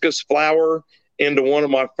hibiscus flower into one of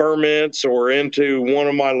my ferments or into one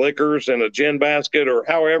of my liquors in a gin basket or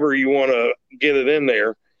however you want to get it in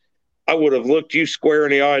there, I would have looked you square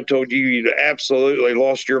in the eye and told you you'd absolutely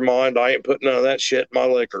lost your mind. I ain't putting none of that shit in my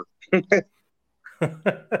liquor.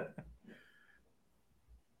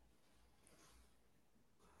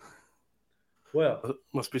 Well, it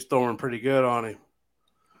must be storming pretty good on him.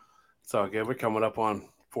 It's all good. We're coming up on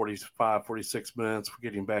 45, 46 minutes. We're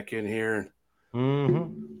getting back in here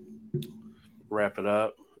and wrap it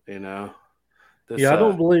up, I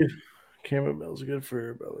don't believe chamomile is good for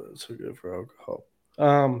everybody. It's so good for alcohol.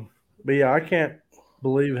 But yeah, I can't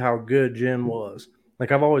believe how good gin was.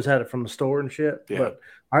 Like, I've always had it from the store and shit. Yeah. But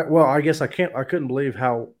I guess I couldn't believe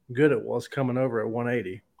how good it was coming over at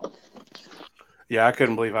 180. Yeah, I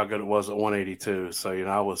couldn't believe how good it was at 182. So,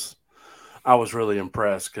 I was really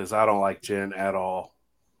impressed because I don't like gin at all.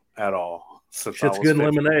 Shit's good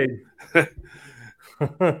lemonade.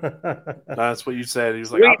 That's what you said. He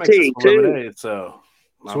was like, Sweet I'll make tea some lemonade. So,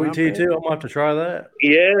 sweet tea too. I'm gonna have to try that.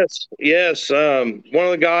 Yes. One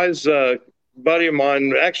of the guys, buddy of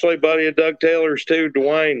mine, actually buddy of Doug Taylor's too,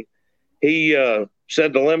 Dwayne, he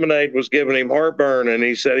said the lemonade was giving him heartburn and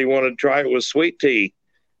he said he wanted to try it with sweet tea.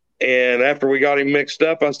 And after we got him mixed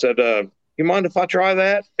up, I said, you mind if I try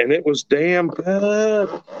that? And it was damn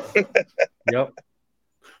good. Yep.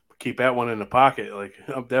 Keep that one in the pocket. Like,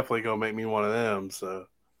 I'm definitely going to make me one of them. So,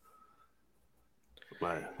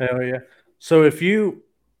 hell yeah. So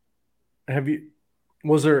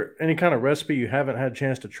was there any kind of recipe you haven't had a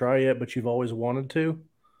chance to try yet, but you've always wanted to?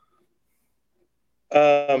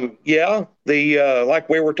 Yeah, like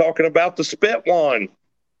we were talking about the spit one.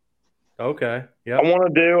 Okay. Yeah. I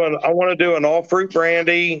want to do an all fruit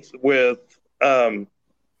brandy with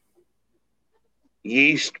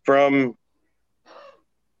yeast from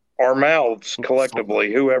our mouths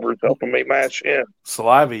collectively. Whoever's helping me match in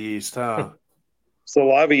saliva yeast, huh?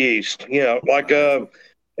 Saliva yeast, and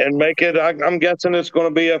make it. I'm guessing it's going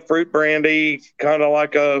to be a fruit brandy, kind of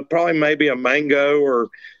like probably maybe a mango or,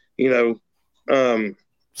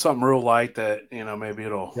 something real light that maybe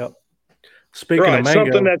it'll. Yep. Speaking of mango,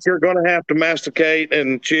 something that you're going to have to masticate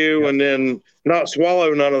and chew, and then not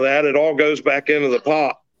swallow none of that. It all goes back into the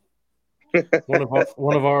pot.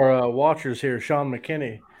 one of our watchers here, Sean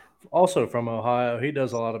McKinney, also from Ohio, he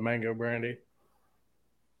does a lot of mango brandy.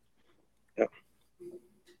 Yep.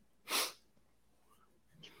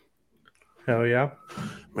 Hell yeah.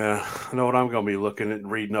 Man, I know what I'm going to be looking at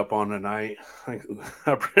reading up on tonight. I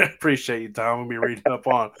appreciate you, Tom. I'm going to be reading up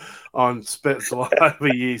on spit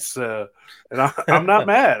saliva yeast. And I'm not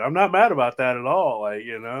mad. I'm not mad about that at all. I've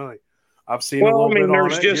seen a little bit on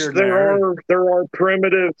it.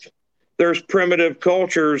 There's primitive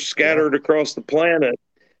cultures scattered across the planet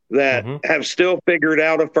that have still figured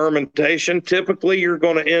out a fermentation. Typically, you're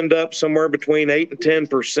going to end up somewhere between 8 and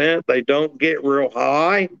 10%. They don't get real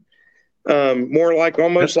high. More like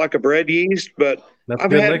almost like a bread yeast, but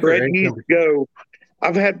I've had bread yeast go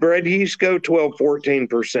 12,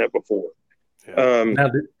 14% before.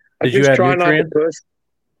 Now, did you add nutrients?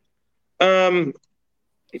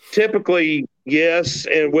 Typically, yes,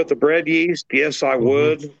 and with the bread yeast, yes, I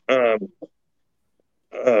would. And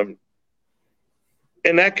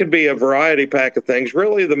that could be a variety pack of things.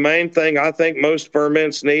 Really, the main thing I think most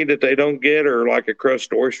ferments need that they don't get are like a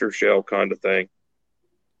crushed oyster shell kind of thing.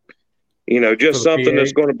 Just something pH.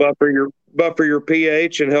 That's going to buffer your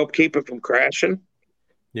pH and help keep it from crashing.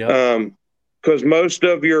 Yeah. Because most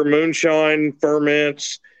of your moonshine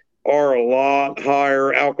ferments are a lot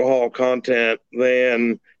higher alcohol content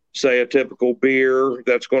than, say, a typical beer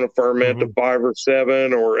that's going to ferment to 5 or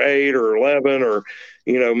 7 or 8 or 11, or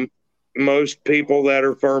most people that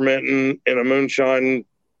are fermenting in a moonshine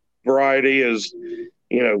variety is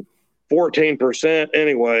 14%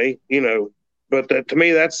 anyway. But to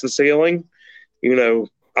me, that's the ceiling.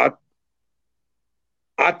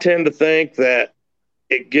 I tend to think that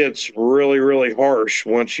it gets really, really harsh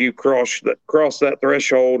once you cross that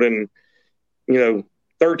threshold and,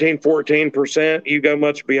 13, 14%, you go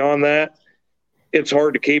much beyond that, it's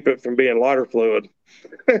hard to keep it from being lighter fluid.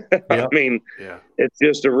 I mean, it's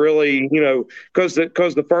just a really, because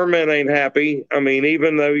the ferment ain't happy. I mean,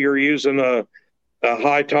 even though you're using a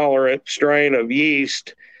high tolerant strain of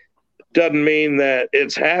yeast, doesn't mean that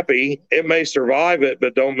it's happy. It may survive it,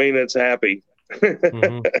 but don't mean it's happy.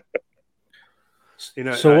 Mm-hmm.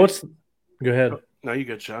 Go ahead. No, you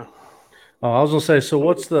good, Sean. Oh, I was gonna say, so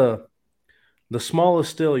what's the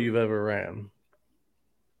smallest still you've ever ran?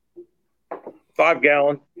 5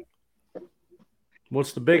 gallon.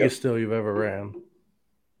 What's the biggest still you've ever ran?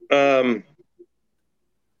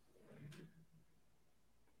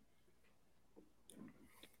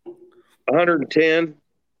 110.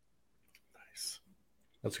 Nice.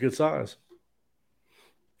 That's a good size.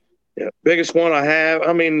 Yeah. Biggest one I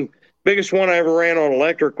ever ran on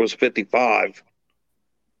electric was 55.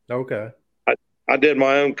 Okay. I did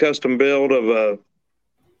my own custom build of a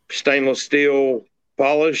stainless steel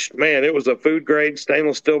polished. Man, it was a food grade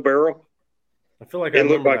stainless steel barrel. I feel like it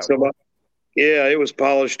looked like somebody. Yeah, it was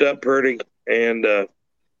polished up pretty, and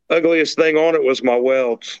ugliest thing on it was my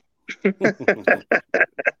welds.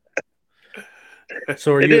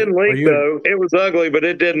 So it didn't leak though. It was ugly, but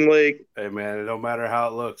it didn't leak. Hey man, it don't matter how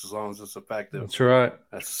it looks as long as it's effective. That's right.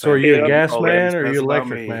 So are you a gas man or are you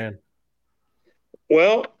electric man?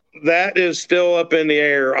 Well, that is still up in the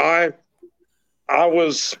air. I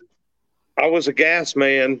was a gas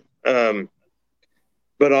man,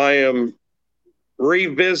 but I am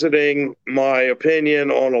revisiting my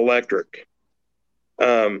opinion on electric.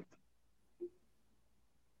 I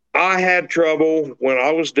had trouble when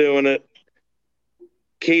I was doing it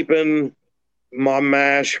keeping my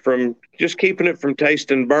mash from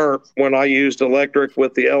tasting burnt when I used electric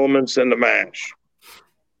with the elements in the mash.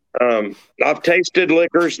 I've tasted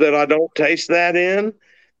liquors that I don't taste that in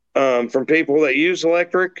from people that use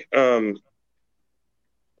electric.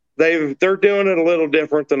 They're doing it a little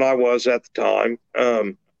different than I was at the time.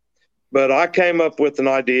 But I came up with an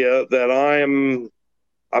idea that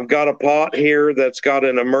I've got a pot here that's got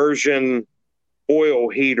an immersion oil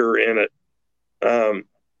heater in it.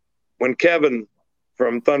 When Kevin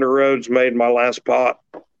from Thunder Roads made my last pot,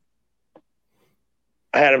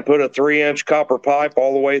 I had him put a 3-inch copper pipe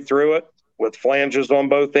all the way through it with flanges on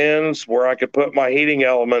both ends where I could put my heating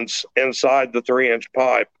elements inside the 3-inch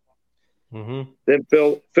pipe. Mm-hmm. Then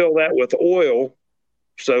fill that with oil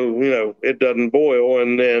so, it doesn't boil.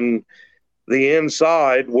 And then the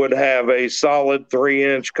inside would have a solid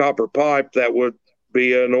 3-inch copper pipe that would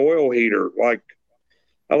be an oil heater,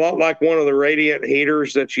 a lot like one of the radiant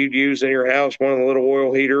heaters that you'd use in your house, one of the little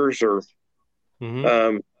oil heaters, or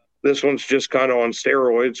this one's just kind of on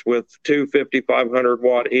steroids with 2 5,500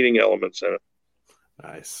 watt heating elements in it.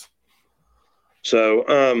 Nice.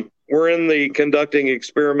 So we're in the conducting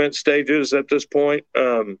experiment stages at this point.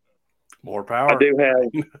 More power. I do have,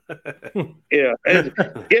 and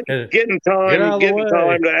getting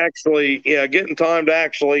time to actually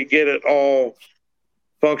get it all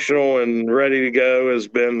functional and ready to go has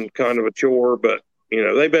been kind of a chore, but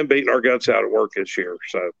they've been beating our guts out at work this year,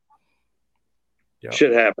 so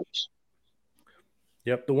shit happens.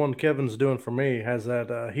 Yep, the one Kevin's doing for me has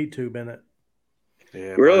that heat tube in it.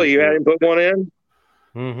 Yeah, really, you had him put one in?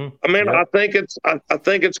 Mm-hmm. I mean, I think it's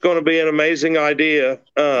going to be an amazing idea.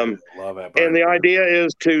 Love it. And the idea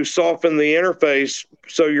is to soften the interface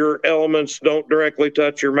so your elements don't directly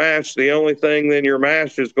touch your mash. The only thing then your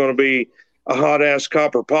mash is going to be a hot ass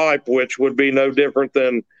copper pipe, which would be no different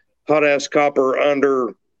than hot ass copper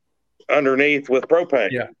underneath with propane.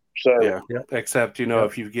 Yeah. So except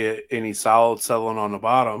if you get any solid settling on the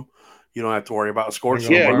bottom, you don't have to worry about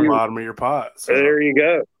scorching on the bottom of your pot. So. There you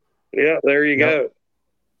go. Yeah, there you go.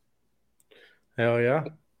 Hell yeah.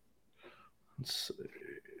 So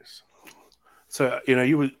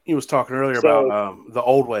you was talking earlier about the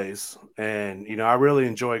old ways, and I really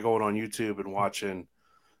enjoy going on YouTube and watching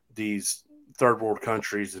these third world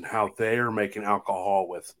countries and how they are making alcohol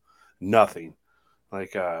with nothing.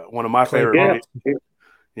 Like one of my favorite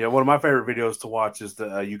videos to watch is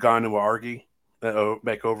the Uganda Argi that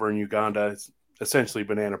make over in Uganda. It's essentially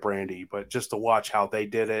banana brandy, but just to watch how they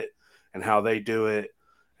did it and how they do it,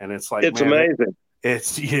 and it's like amazing.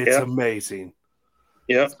 It's amazing.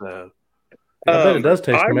 Yeah. So, I bet it does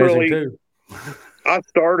taste amazing too. I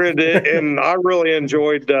started it and I really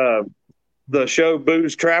enjoyed the show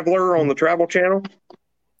Booze Traveler on the Travel Channel.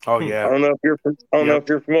 Oh yeah. I don't know if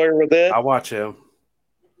you're familiar with it. I watch him.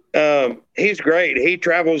 He's great. He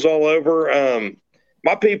travels all over.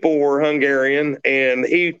 My people were Hungarian and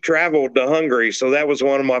he traveled to Hungary. So that was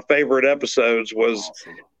one of my favorite episodes was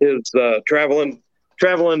his traveling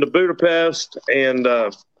traveling to Budapest and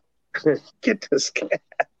get this cat.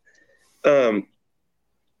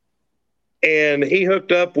 And he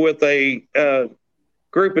hooked up with a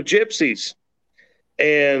group of gypsies.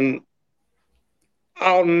 And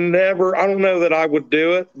I don't know that I would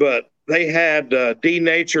do it, but they had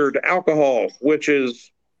denatured alcohol, which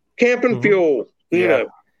is camping fuel, you know.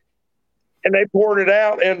 And they poured it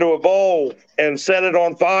out into a bowl and set it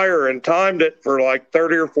on fire and timed it for like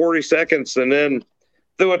 30 or 40 seconds and then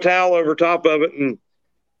threw a towel over top of it and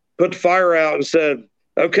put the fire out and said,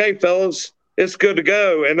 "Okay, fellas, it's good to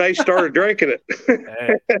go." And they started drinking it.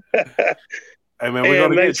 Hey, man, we're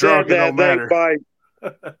going to get drunk. It don't matter.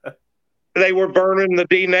 They were burning the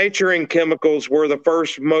denaturing chemicals were the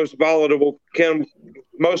first most volatile chemicals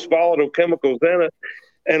in it,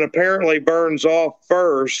 and apparently burns off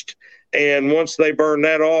first. And once they burn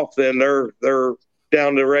that off, then they're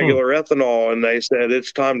down to regular ethanol, and they said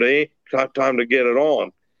it's time to get it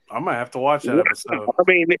on. I might have to watch that episode. I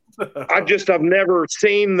mean, I've never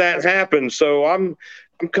seen that happen, so I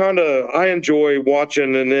enjoy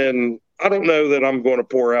watching, and then I don't know that I'm going to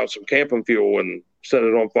pour out some camping fuel and set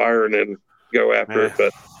it on fire and then go after it,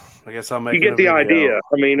 but I guess I'm making. You get the idea.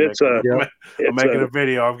 I mean, I'm making a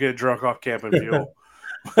video. I'm getting drunk off camping fuel.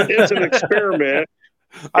 It's an experiment.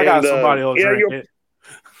 I got somebody else drink it.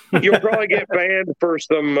 You'll probably get banned for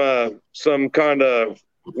some kind of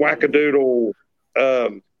wackadoodle.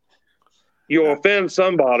 You'll offend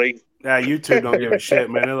somebody. Yeah, YouTube don't give a shit,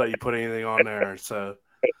 man. They'll let you put anything on there. So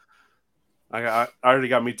I already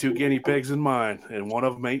got me 2 guinea pigs in mind, and one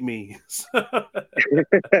of them ain't me.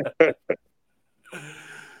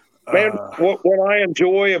 Man, what I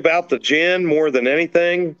enjoy about the gin more than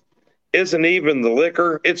anything isn't even the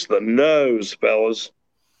liquor; it's the nose, fellas.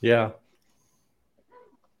 Yeah.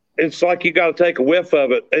 It's like you got to take a whiff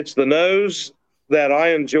of it. It's the nose that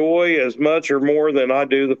I enjoy as much or more than I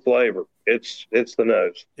do the flavor. It's the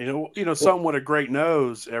nose. You know, something with a great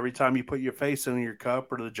nose, every time you put your face in your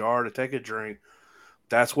cup or the jar to take a drink,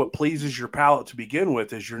 that's what pleases your palate to begin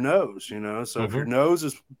with is your nose, you know. So if your nose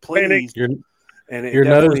is pleased and your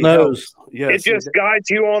nose knows. Yes, it just guides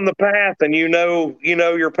you on the path, and you know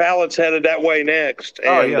your palate's headed that way next.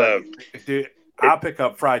 Dude, I pick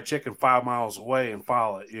up fried chicken 5 miles away and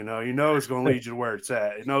follow it. You know it's going to lead you to where it's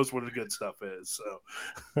at. It knows where the good stuff is. So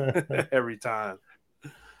every time.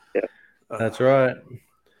 Yeah, that's right.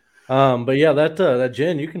 But yeah, that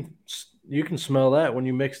gin you can smell that when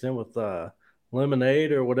you mix it in with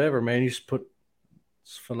lemonade or whatever. Man, it's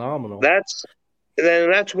phenomenal. That's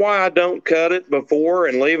why I don't cut it before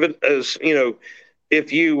and leave it as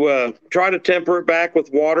if you try to temper it back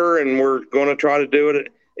with water, and we're going to try to do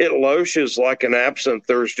it. It loches like an absinthe.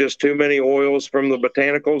 There's just too many oils from the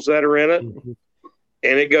botanicals that are in it.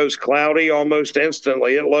 And it goes cloudy almost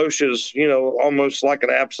instantly. It loches, almost like an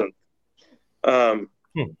absinthe. I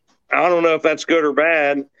don't know if that's good or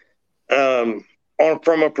bad.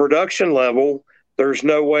 From a production level, there's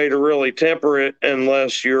no way to really temper it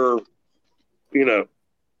unless you're,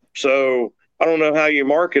 so I don't know how you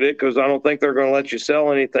market it, because I don't think they're going to let you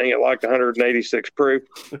sell anything at like 186 proof.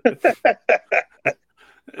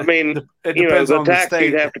 I mean, the tax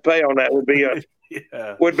you'd have to pay on that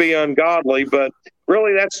would be ungodly. But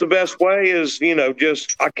really, that's the best way is,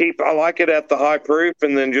 I like it at the high proof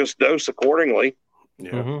and then just dose accordingly.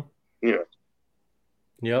 Yeah.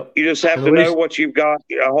 Yep. You just have to know what you've got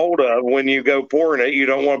a hold of when you go pouring it. You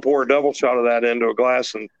don't want to pour a double shot of that into a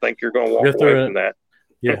glass and think you're going to walk away from that.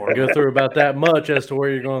 Yeah, go through about that much as to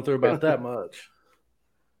where you're going through about that much.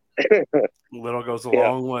 Little goes a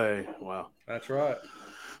long way. Wow. That's right.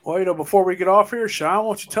 Well, before we get off here, Sean,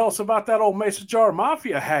 why don't you tell us about that old Mason Jar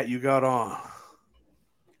Mafia hat you got on?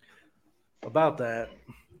 About that.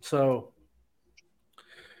 So,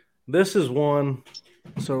 this is one.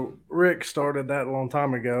 So, Rick started that a long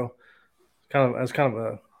time ago, as kind of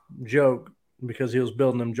a joke, because he was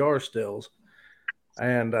building them jar stills.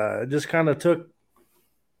 And it just kind of took,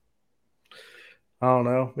 I don't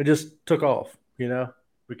know, it just took off,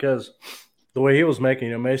 because the way he was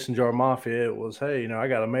making, Mason Jar Mafia, it was, hey, I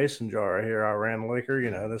got a mason jar right here. I ran liquor.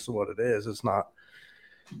 This is what it is. It's not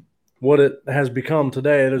what it has become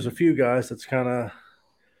today. There's a few guys that's kind of,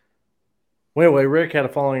 well, anyway, Rick had a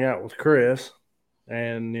falling out with Chris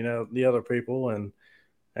and, the other people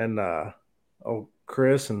and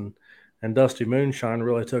Chris and Dusty Moonshine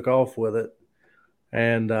really took off with it.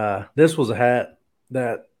 And this was a hat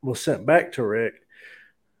that was sent back to Rick.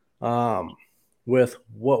 With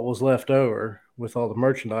what was left over with all the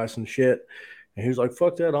merchandise and shit. And he was like,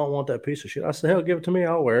 fuck that. I don't want that piece of shit. I said, hell, give it to me.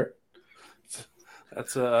 I'll wear it.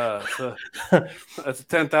 That's a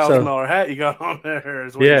 $10,000 hat you got on there.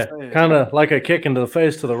 Is what yeah, you're saying. kind of like a kick into the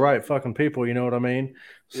face to the right fucking people. You know what I mean?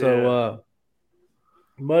 So,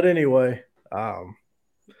 but anyway, and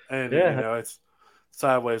yeah, it's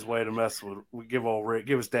sideways way to mess with. We give old Rick,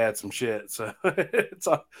 give his dad some shit. So it's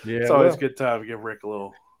always a good time to give Rick a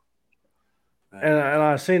little. And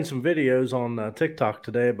I seen some videos on TikTok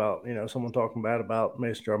today about someone talking bad about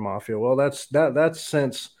Mason Jar Mafia. Well, that's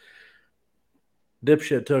since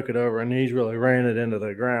Dipshit took it over and he's really ran it into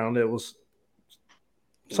the ground. It was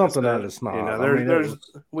something that it's not.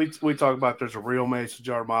 We talk about there's a real Mason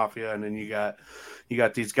Jar Mafia, and then you got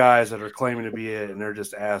these guys that are claiming to be it, and they're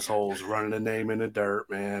just assholes running the name in the dirt,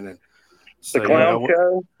 man. And so, the clown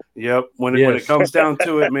show. Yep. When it comes down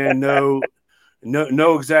to it, man, know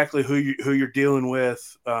exactly who you're dealing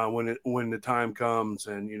with when the time comes,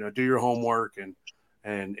 and do your homework,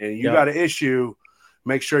 and you got an issue.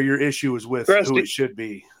 Make sure your issue is with who it should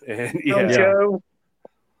be. And Show.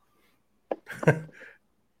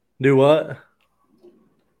 Do what?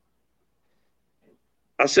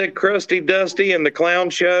 I said Krusty, Dusty, and the Clown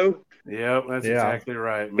Show. Yep, that's exactly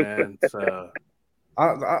right, man. So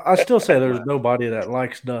I still say there's nobody that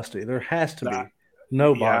likes Dusty. There has to be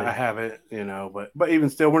nobody. Yeah, I haven't, but even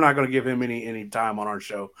still, we're not going to give him any time on our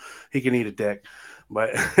show. He can eat a dick. But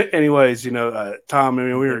anyways, Tom, I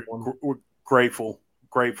mean, we're grateful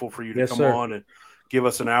for you to come on and give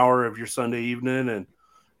us an hour of your Sunday evening and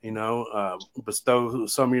bestow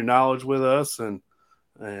some of your knowledge with us and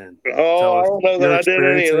I don't know that I did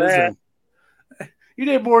any of that. You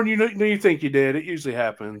did more than you think you did. It usually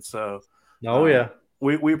happens. So,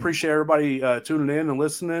 we appreciate everybody tuning in and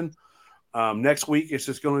listening. Next week it's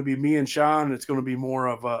just going to be me and Sean. It's going to be more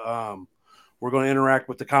of a we're going to interact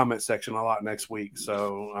with the comment section a lot next week.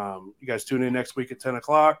 So you guys tune in next week at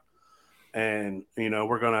 10:00. And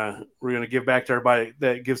we're gonna give back to everybody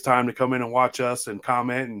that gives time to come in and watch us and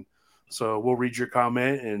comment, and so we'll read your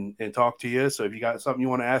comment and talk to you. So if you got something you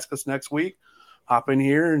want to ask us next week, hop in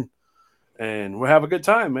here and we'll have a good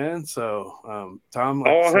time, man. So Tom,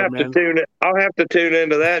 I'll have to tune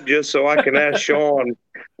into that just so I can ask Sean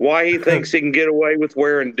why he thinks he can get away with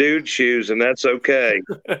wearing dude shoes, and that's okay.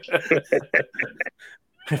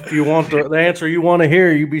 If you want the answer you want to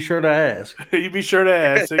hear, you be sure to ask. You be sure to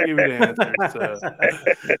ask. They'll give you the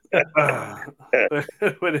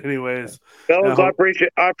answer. But anyways, fellas,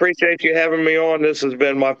 I appreciate you having me on. This has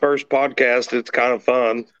been my first podcast. It's kind of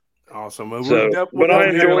fun. Awesome. But I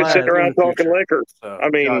enjoy sitting around talking liquor. So, I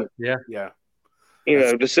mean, yeah.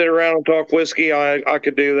 To sit around and talk whiskey, I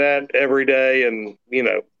could do that every day, and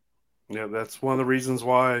Yeah, that's one of the reasons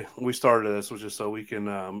why we started this, was just so we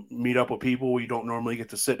can meet up with people we don't normally get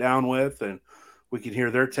to sit down with, and we can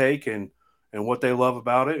hear their take and what they love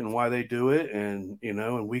about it and why they do it. And,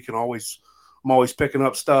 and we can I'm always picking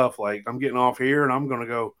up stuff. Like I'm getting off here and I'm going to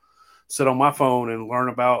go sit on my phone and learn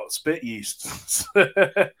about spit yeast.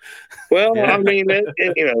 Well, I mean,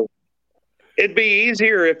 it'd be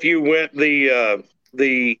easier if you went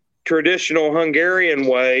the traditional Hungarian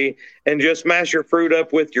way and just mash your fruit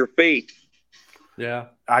up with your feet. Yeah,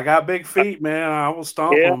 I got big feet, man. I will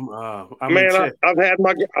stomp them. I've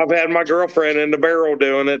had my girlfriend in the barrel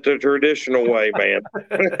doing it the traditional way, man.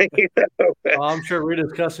 I'm sure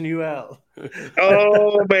Rita's cussing you out.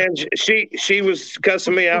 Oh man, she was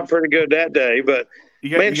cussing me out pretty good that day, but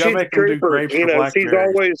she's a trooper.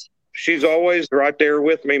 She's always right there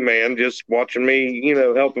with me, man, just watching me,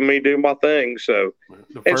 helping me do my thing. So,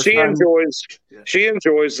 and she enjoys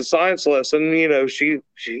the science lesson.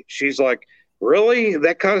 She's like, really,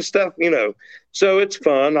 that kind of stuff, So it's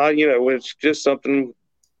fun. It's just something,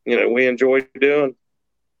 we enjoy doing.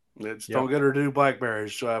 Don't get her to do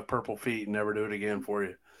blackberries. She'll have purple feet and never do it again for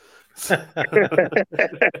you.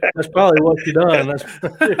 That's probably what you done. That's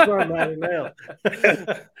now.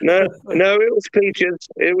 No, it was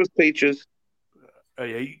peaches. Oh,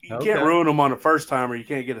 yeah, you can't ruin them on the first time, or you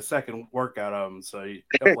can't get a second workout of them. So you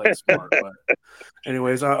gotta play it smart. But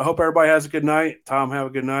anyways, I hope everybody has a good night. Tom, have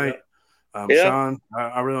a good night. Sean,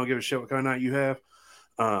 I really don't give a shit what kind of night you have.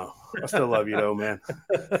 I still love you though, man.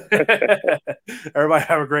 Everybody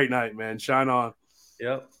have a great night, man. Shine on.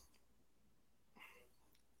 Yep.